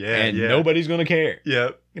 Oh, yeah. And nobody's going to care.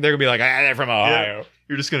 Yep. They're going to be like, they're from Ohio. Yep.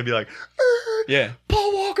 You're just going to be like, yeah.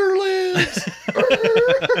 Paul Walker lives.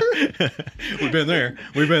 We've been there.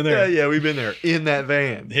 Yeah, we've been there in that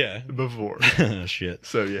van. Yeah. Before. Shit.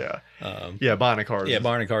 So, yeah. Buying a car. Yeah,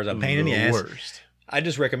 buying a car is a pain in the ass. Worst. I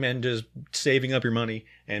just recommend just saving up your money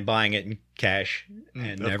and buying it in cash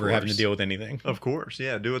and never having to deal with anything. Of course,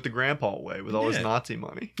 yeah. Do it the grandpa way with all his Nazi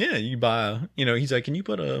money. Yeah, you buy he's like, can you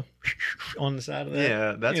put a on the side of that?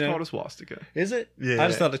 Yeah, that's called a swastika. Is it? Yeah. I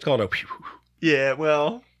just thought it's called a... Yeah,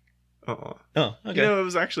 well... Oh, okay. It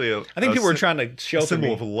was actually I think people were trying to shelter symbol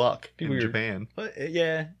me. of luck in Japan.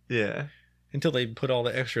 Yeah. Yeah. Until they put all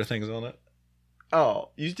the extra things on it.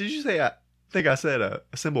 Oh, did you say, I think I said a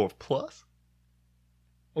symbol of plus?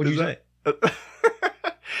 What did you say?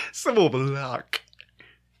 Symbol of luck.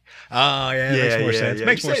 Oh, yeah, makes more sense. Yeah.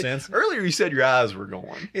 Makes more sense. Earlier you said your eyes were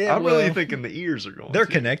going. Yeah, I'm really thinking the ears are going. They're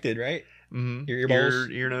connected, right? Mm-hmm. Your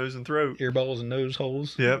earballs. Ear, nose, and throat. Earballs and nose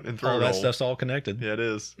holes. Yep, and throat all that hole. stuff's all connected. Yeah, it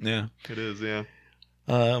is. Yeah. It is, yeah.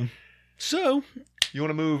 So... You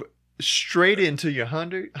want to move straight into your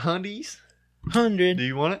hundies? $100. Do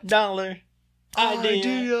you want it? Dollar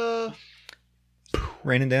idea.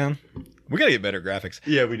 Raining down. We gotta get better graphics.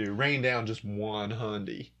 Yeah, we do. Rain down just one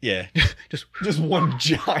hundy. Yeah, just one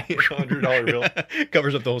giant $100 bill.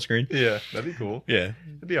 Covers up the whole screen. Yeah, that'd be cool. Yeah,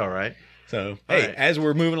 that'd be all right. So hey, as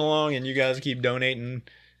we're moving along and you guys keep donating,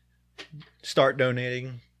 start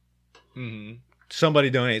donating. Mm-hmm. somebody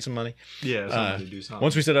donate some money. Yeah, somebody do something.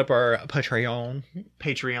 Once we set up our Patreon.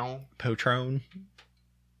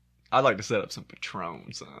 I'd like to set up some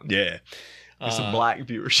Patron, son. Yeah. With some black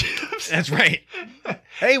viewerships. That's right.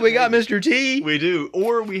 Hey, we got Mr. T. We do.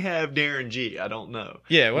 Or we have Darren G. I don't know.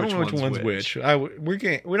 Yeah, I don't know which one's which. We're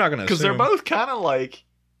not going to because they're both kind of like...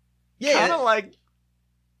 Yeah. Kind of like...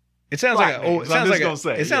 It sounds like an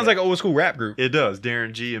old school rap group. It does.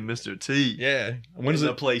 Darren G and Mr. T. Yeah. When's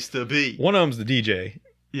the place to be? One of them's the DJ.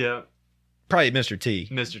 Yeah. Probably Mr. T.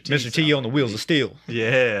 Mr. T on the wheels of steel.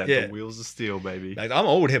 Yeah. The wheels of steel, baby. Like, I'm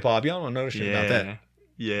old hip hop. Y'all don't know shit about that.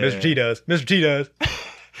 Yeah. Mr. T does. Mr. T does.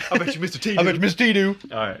 I bet you Mr. T do. I bet you Mr. T do.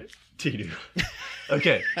 All right. T do.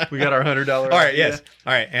 Okay. We got our $100. All right. Yes.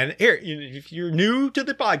 All right. And here, if you're new to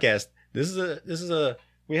the podcast, this is a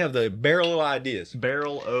we have the Barrel O Ideas.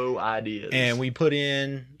 Barrel O Ideas. And we put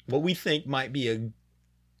in what we think might be a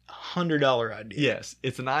 $100 idea. Yes.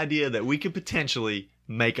 It's an idea that we could potentially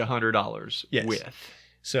make $100 with.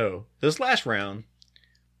 So this last round,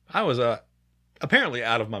 I was apparently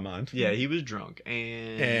out of my mind. Yeah, he was drunk.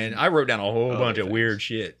 And I wrote down a whole bunch of weird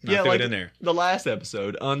shit. Yeah, like it in there. The last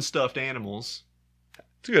episode, Unstuffed Animals.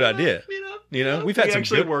 It's a good idea. You know, we've had some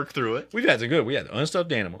actually good work through it. We've had some good. We had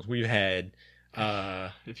unstuffed animals. We've had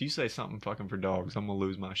if you say something fucking for dogs, I'm gonna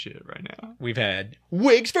lose my shit right now. We've had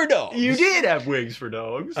wigs for dogs. You did have wigs for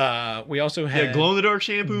dogs. We also had glow in the dark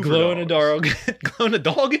shampoo glow in the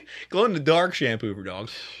dark shampoo for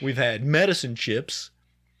dogs. We've had medicine chips.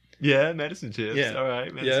 Yeah, medicine chips. Yeah. All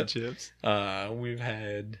right, medicine chips. We've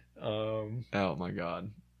had oh my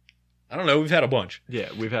god. I don't know. We've had a bunch. Yeah,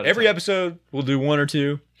 we've had every episode. We'll do one or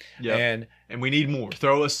two. Yeah, and we need more.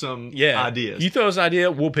 Throw us some ideas. You throw us an idea,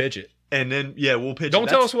 we'll pitch it. And then we'll pitch. Don't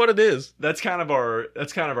tell us what it is. That's kind of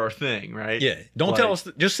our thing, right? Yeah. Don't tell us.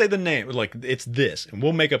 Just say the name. Like it's this, and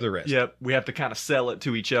we'll make up the rest. Yep. We have to kind of sell it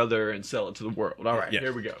to each other and sell it to the world. All right.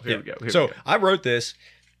 Here we go. Here we go. So I wrote this.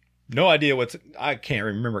 No idea I can't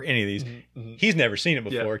remember any of these. Mm-hmm. He's never seen it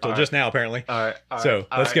before till just now, apparently. All right. So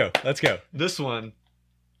let's go. Let's go. This one,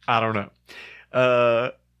 I don't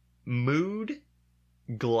know. Mood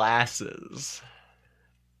glasses.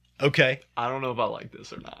 Okay. I don't know if I like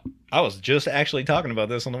this or not. I was just actually talking about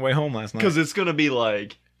this on the way home last night. Because it's going to be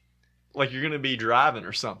like you're going to be driving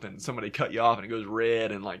or something. Somebody cut you off and it goes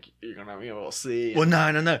red and like you're going to be able to see. Well,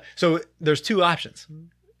 no. So there's two options.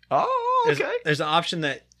 Oh, okay. There's an option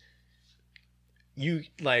that you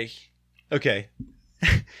like. Okay.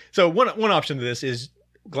 So one option to this is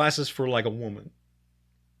glasses for like a woman.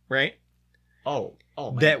 Right? Oh,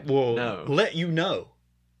 man. That will let you know.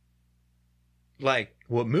 Like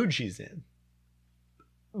what mood she's in.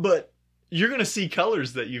 But you're going to see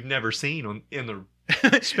colors that you've never seen in the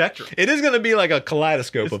spectrum. It is going to be like a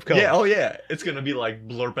kaleidoscope of colors. Yeah, oh yeah. It's going to be like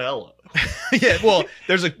Blurpello. Yeah, well,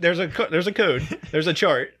 there's a code. There's a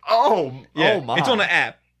chart. Oh, yeah. Oh my. It's on the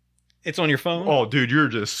app. It's on your phone. Oh, dude, you're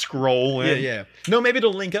just scrolling. Yeah. No, maybe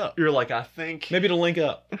it'll link up. You're like, I think. Maybe it'll link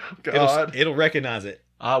up. God. It'll recognize it.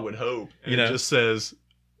 I would hope. And it just says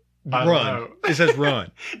run. It says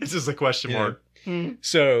run. It's just a question mark.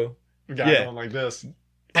 So going like this.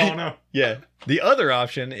 Oh no. Yeah. The other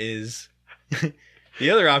option is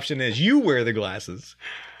you wear the glasses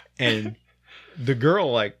and the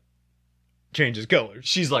girl like changes colors.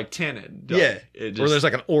 She's like tinted. Yeah. Or there's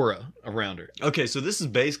like an aura around her. Okay, so this is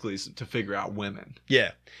basically to figure out women.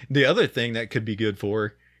 Yeah. The other thing that could be good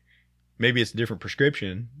for, maybe it's a different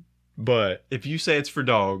prescription, but if you say it's for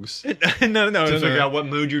dogs, no, to figure out what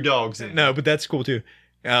mood your dog's in. No, but that's cool too.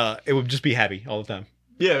 It would just be happy all the time.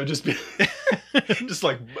 Yeah, it would just be just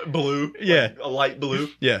like blue. Yeah. Like a light blue.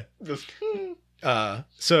 Yeah. Just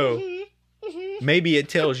so maybe it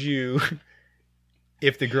tells you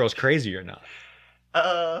if the girl's crazy or not.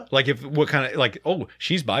 Like what kind of like, oh,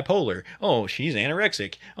 she's bipolar. Oh, she's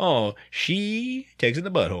anorexic. Oh, she takes it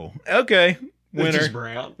in the butthole. Okay. Winner. It's just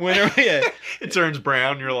brown. Winner, yeah. It turns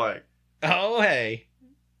brown, you're like, oh hey.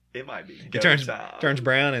 It might be. It turns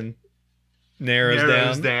brown and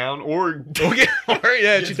narrows down. Or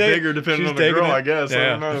yeah, it's bigger depending on the girl, I guess.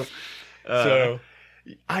 Yeah. I don't know. So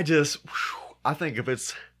I think if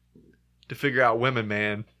it's to figure out women,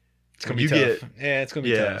 man, it's gonna be tough. It's gonna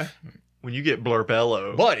be tough. When you get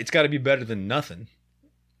Blurpello. But it's gotta be better than nothing.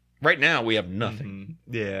 Right now we have nothing.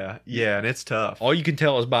 Mm-hmm. Yeah, and it's tough. All you can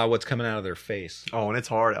tell is by what's coming out of their face. Oh, and it's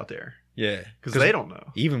hard out there. Yeah. Because they don't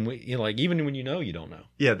know. Even when you know, you don't know.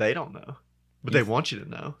 Yeah, they don't know. But they want you to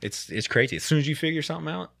know. It's crazy. As soon as you figure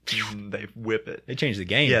something out, they whip it. They change the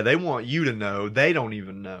game. Yeah, they want you to know. They don't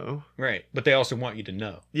even know. Right. But they also want you to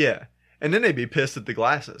know. Yeah. And then they'd be pissed at the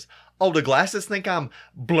glasses. Oh, the glasses think I'm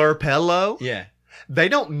Blurpello? Yeah. They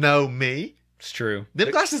don't know me. It's true.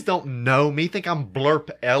 Them glasses don't know me. Think I'm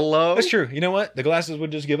Blurp-ello. That's true. You know what? The glasses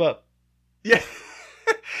would just give up. Yeah.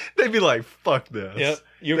 They'd be like, fuck this. Yep.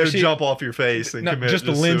 You ever They'd see jump off your face and commit just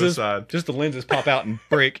the lenses? suicide. Just the lenses pop out and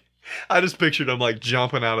break. I just pictured them like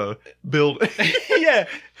jumping out of building. Yeah.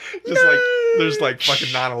 Just like, there's like fucking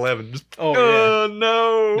 9/11. Just, oh, yeah.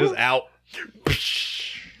 No. Just out.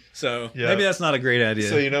 So maybe that's not a great idea.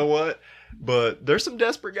 So you know what? But there's some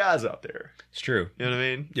desperate guys out there. It's true. You know what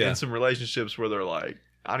I mean? Yeah. In some relationships where they're like,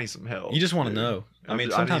 I need some help. You just want to know. I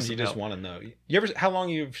mean, sometimes you just help. want to know. You ever? How long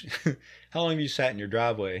have you sat in your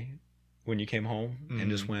driveway when you came home and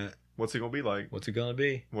just went, "What's it gonna be like? What's it gonna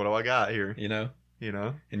be? What do I got here?" You know.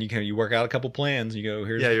 And you work out a couple plans. You go,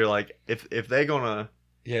 here's. Yeah, you're like, if they're gonna,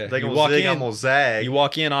 they gonna zig, I'm gonna zag. You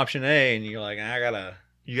walk in option A, and you're like,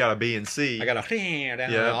 You got a B and C. I got a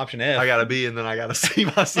down option F. I got a B, and then I got to see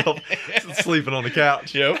myself sleeping on the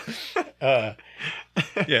couch. Yep.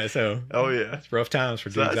 Yeah. So. Oh yeah, it's rough times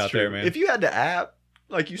for dudes out there, man. If you had the app,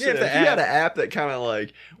 like you said, if you had an app that kind of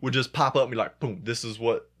like would just pop up and be like, boom, this is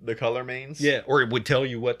what the color means. Yeah, or it would tell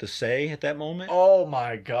you what to say at that moment. Oh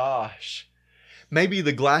my gosh. Maybe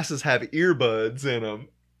the glasses have earbuds in them.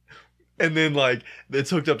 And then, like, it's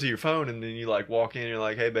hooked up to your phone, and then you, like, walk in, and you're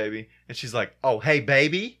like, hey, baby. And she's like, oh, hey,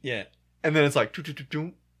 baby? Yeah. And then it's like, tell her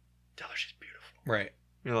she's beautiful. Right.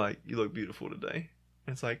 You're like, you look beautiful today.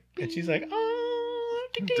 And it's like, and she's like, oh,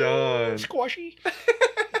 done. Squashy.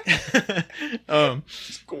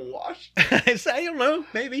 Squash? I don't know,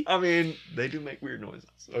 maybe. I mean, they do make weird noises.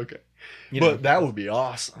 Okay. But that would be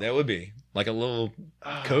awesome. That would be. Like a little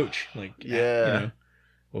coach. Like, yeah.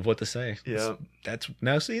 Of what to say. Yeah.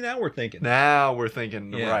 Now we're thinking. Now we're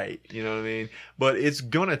thinking right. You know what I mean? But it's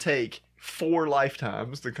going to take 4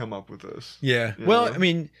 lifetimes to come up with this. Yeah. Well, I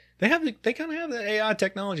mean, they kind of have the AI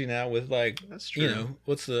technology now with like, that's true. You know,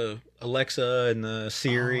 what's the Alexa and the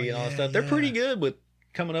Siri and all that stuff. They're pretty good with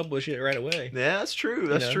coming up with shit right away. Yeah, that's true.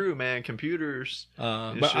 That's true, man. Computers.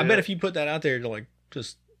 But shit. I bet if you put that out there to like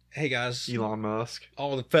just, hey guys, Elon Musk.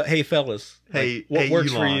 Hey fellas. Hey, like, what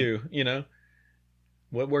works Elon. for you? You know?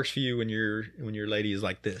 What works for you when your lady is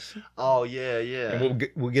like this? Oh yeah, yeah. And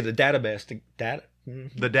we'll get a database. The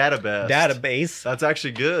database. Database. That's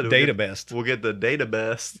actually good. Database. We'll get the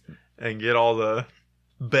database and get all the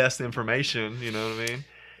best information. You know what I mean?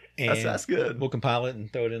 And that's good. We'll compile it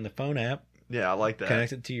and throw it in the phone app. Yeah, I like that.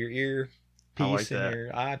 Connect it to your ear piece like and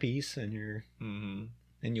your eye piece and your, and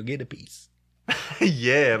you'll get a piece.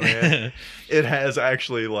 Yeah, man. It has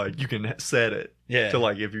actually like you can set it. Yeah. To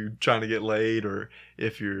like if you're trying to get laid or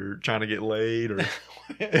if you're trying to get laid or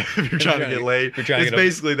if you're trying to get laid. It's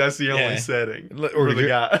basically that's the only setting or for the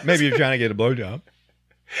guy. Maybe you're trying to get a blowjob.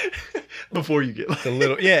 Before you get laid. The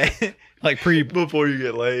little like before you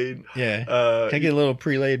get laid. Yeah. Can I get a little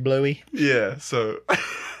pre-laid blowy? Yeah. So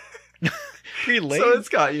pre-laid. So it's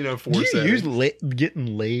got 4 Do you settings. use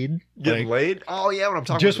getting laid? Getting laid? Oh yeah, when I'm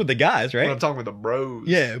talking just with the guys, right? When I'm talking with the bros.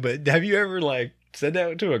 Yeah, but have you ever like said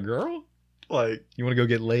that to a girl? Like, you want to go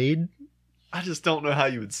get laid? I just don't know how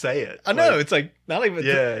you would say it. I know, it's like not even.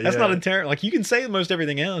 Yeah, that's not a term. Like you can say most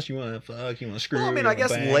everything else. You want to fuck. You want to screw. Well, I mean, I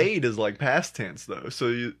guess laid is like past tense though. So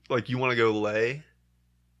you want to go lay.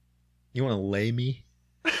 You want to lay me?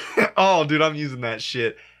 Oh, dude, I'm using that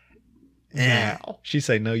shit now. She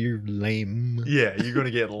say, no, you're lame. Yeah, you're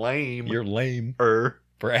gonna get lame. You're lame for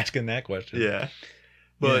asking that question. Yeah,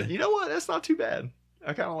 but you know what? That's not too bad.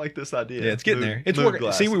 I kind of like this idea. Yeah, it's getting there. It's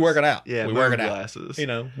working. See, we work it out. Yeah, we work it out. Glasses.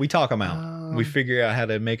 We talk them out. We figure out how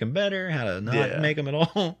to make them better, how to not make them at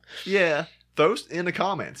all. Yeah. Throw in the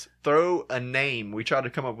comments. Throw a name. We try to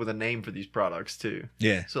come up with a name for these products too.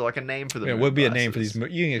 Yeah. So like a name for the. Yeah, would be a name for these.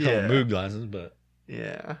 You can call them mood glasses, but.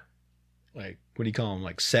 Yeah. Like, what do you call them?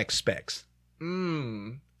 Like sex specs.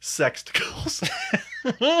 Sexticles.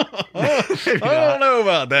 I don't know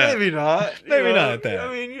about that. Maybe not. Maybe not that.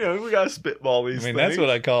 I mean, we got to spitball these things. That's what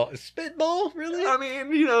I call it. Spitball? Really? I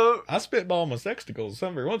mean, I spitball my sexticles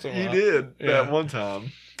every once in a while. You did that one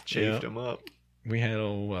time. Chafed them up. We had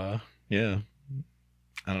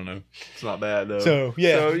I don't know. It's not bad though. So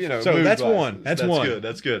that's one. That's one. Good.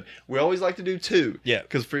 That's good. We always like to do 2. Yeah.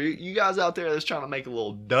 Because for you guys out there that's trying to make a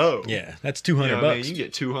little dough. Yeah. That's $200. You know what I mean? You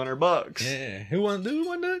get $200. Yeah.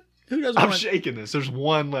 Who doesn't I'm shaking this. There's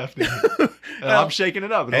one left in here. I'm shaking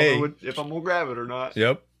it up. I don't know if I'm going to grab it or not.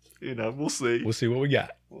 Yep. We'll see. We'll see what we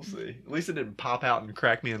got. We'll see. At least it didn't pop out and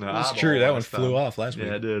crack me in the eyeball. That's true. That one flew off last week.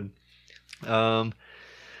 Yeah, it did.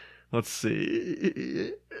 Let's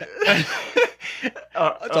see.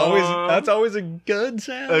 That's always a good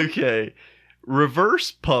sound. Okay.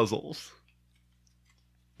 Reverse puzzles.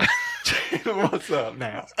 What's up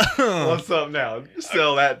now?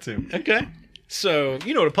 Sell that to me. Okay. So,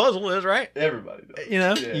 you know what a puzzle is, right? Everybody does. You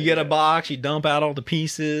know, Yeah, you get yeah. a box, you dump out all the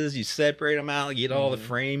pieces, you separate them out, you get all the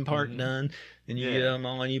frame part done, and you get them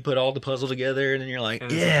all, and you put all the puzzle together, and then you're like, And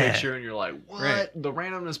it's a picture, and you're like, what? Right. The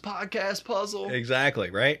Randomness Podcast puzzle? Exactly,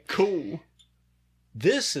 right? Cool.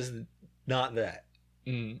 This is not that,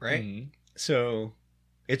 right? Mm-hmm. So,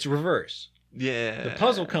 it's reverse. Yeah. The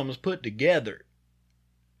puzzle comes put together,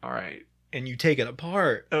 All right. and you take it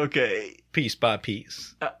apart Okay. piece by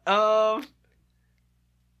piece.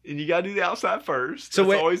 And you gotta do the outside first. So That's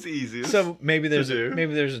wait- always the easiest. So maybe there's do.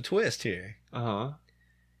 a twist here. Uh-huh.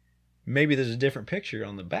 Maybe there's a different picture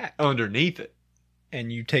on the back. Underneath it.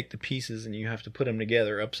 And you take the pieces and you have to put them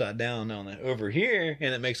together upside down on the over here,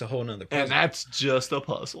 and it makes a whole nother puzzle. And that's just a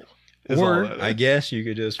puzzle. is all Or that is. I guess you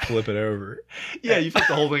could just flip it over. Yeah, you flip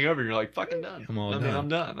the whole thing over and you're like, fucking done. I'm all I mean, done. I'm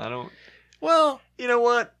done. I don't. Well, You know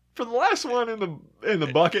what? For the last one in the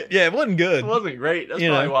bucket, yeah, it wasn't good. it wasn't great. That's You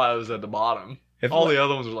probably know. why I was at the bottom. If All what- the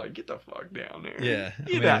other ones were like, get the fuck down there. Yeah,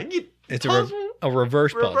 Get I mean, out. Get it's puzzle, a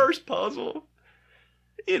reverse puzzle. reverse puzzle.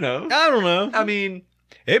 You know. I don't know. I mean,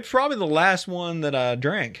 It's probably the last one that I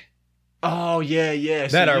drank oh yeah, yeah.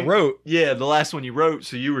 So that I you- wrote. Yeah, the last one you wrote,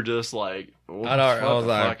 so you were just like, what I the don't- I was fuck, the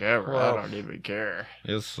like, fuck ever. well- I don't even care.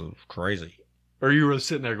 It's crazy. Or you were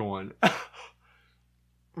sitting there going,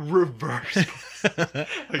 reverse. Like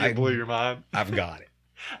it blew your mind. I've got it.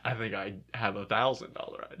 I think I have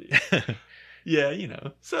 $1,000 idea. Yeah, you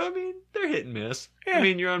know. So I mean, they're hit and miss. Yeah. I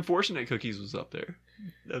mean, your Unfortunate Cookies was up there.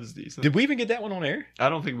 That was decent. Did we even get that one on air? I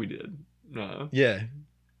don't think we did. No. Yeah.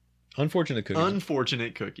 Unfortunate Cookies.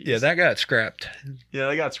 Unfortunate Cookies. Yeah, that got scrapped. Yeah,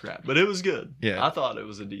 they got scrapped, but it was good. Yeah. I thought it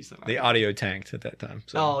was a decent The idea. audio tanked at that time.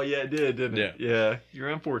 So. Oh yeah, it did, didn't it? Yeah. Your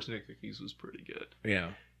Unfortunate Cookies was pretty good. Yeah.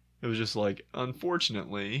 It was just like,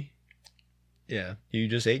 unfortunately, Yeah. You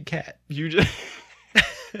just ate cat. you just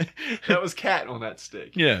that was cat on that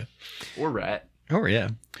stick. Yeah. Or rat. Oh, yeah.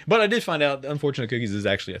 But I did find out Unfortunate Cookies is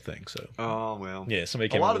actually a thing. So, Oh well. yeah, somebody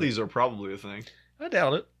A came lot up of with these are probably a thing. it. I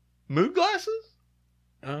doubt it. Mood glasses?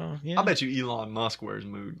 Oh, yeah. I bet you Elon Musk wears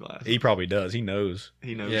mood glasses. He probably does. He knows.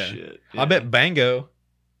 He knows Yeah. shit. I bet Bingo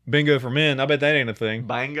for men, I bet that ain't a thing.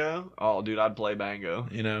 Bango? Oh, dude, I'd play Bango.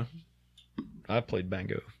 You know, I played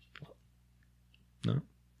Bango. No?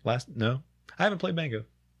 No? I haven't played Bango.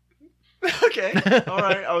 Okay. All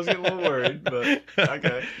right. I was getting a little worried, but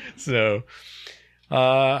okay. So,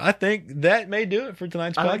 I think that may do it for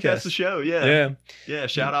tonight's I think podcast. that's the show. Yeah. Yeah. Yeah.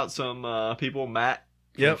 Shout out some people. Matt.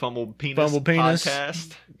 from Yep. Fumbled Penis. Fumbled Penis.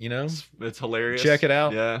 Podcast. You know, It's hilarious. check it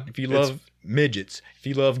out. Yeah. If you It's- love midgets, if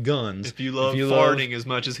you love guns, If you love farting as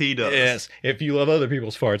much as he does. yes, if you love other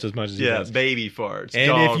people's farts as much as he Yeah. does, Baby farts. and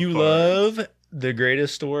dog if you farts, love the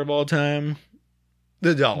greatest store of all time,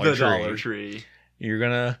 the Dollar the Tree, Dollar Tree. you're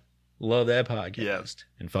gonna love that podcast. Yeah.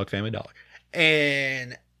 And fuck Family Dollar.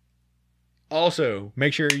 And also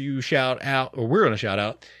make sure you shout out, or we're gonna shout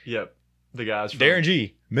out Yep. The guys from Darren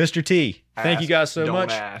G, Mr. T. Thank you Ask, guys so Don't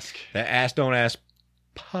much. Ask. The Ask Don't Ask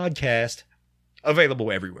podcast,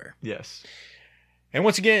 available everywhere. Yes. And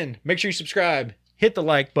once again, make sure you subscribe, hit the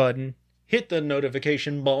like button, hit the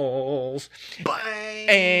notification balls, Bang.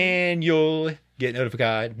 and you'll get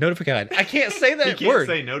notified. Notified. I can't say that You can't word.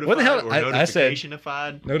 say notified What the hell? or I said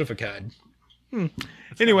notification-ified. notified.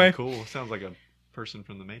 That's Anyway. kinda cool. Sounds like a person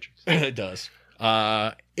from the Matrix. It does.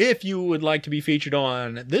 If you would like to be featured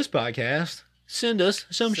on this podcast, send us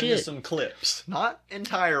some Send shit. us some clips, not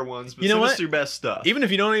entire ones, but You know send what? us your best stuff. Even if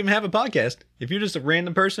you don't even have a podcast, if you're just a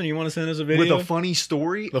random person, you want to send us a video, with a funny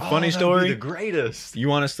story. The funny that'd be story? the greatest. you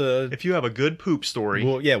want us to, If you have a good poop story,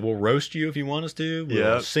 we'll roast you if you want us to. We'll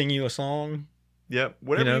Yep. sing you a song. yep,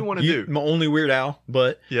 whatever you want to do. My only Weird Al,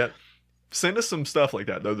 but Yep. Send us some stuff like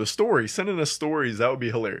that though. The stories, sending us stories, that would be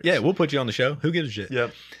hilarious. yeah, we'll put you on the show. Who gives a shit?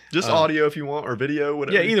 Yep. Just audio if you want, or video,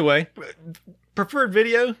 whatever. Yeah, either way. Preferred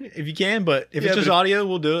video if you can, but if Yeah, it's just but audio,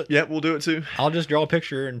 we'll do it. Yep, we'll do it too. I'll just draw a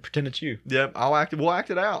picture and pretend it's you. Yep, we'll act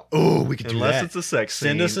it out. Oh, we can do Unless that. it's a sex scene.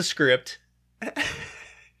 Send us a script.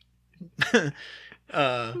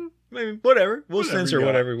 Maybe whatever. We'll Whatever censor you got.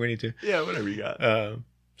 whatever we need to. Yeah, whatever you got.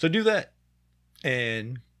 So do that,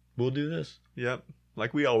 and we'll do this. Yep.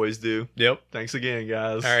 Like we always do. Yep. Thanks again,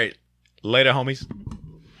 guys. All right. Later, homies.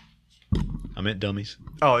 I meant dummies.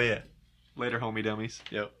 Oh yeah. Later, homie dummies.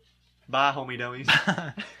 Yep. Bye, homie dummies.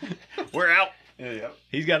 We're out. Yeah, yep.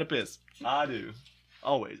 He's got to piss. I do.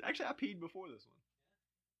 Always. Actually, I peed before this one.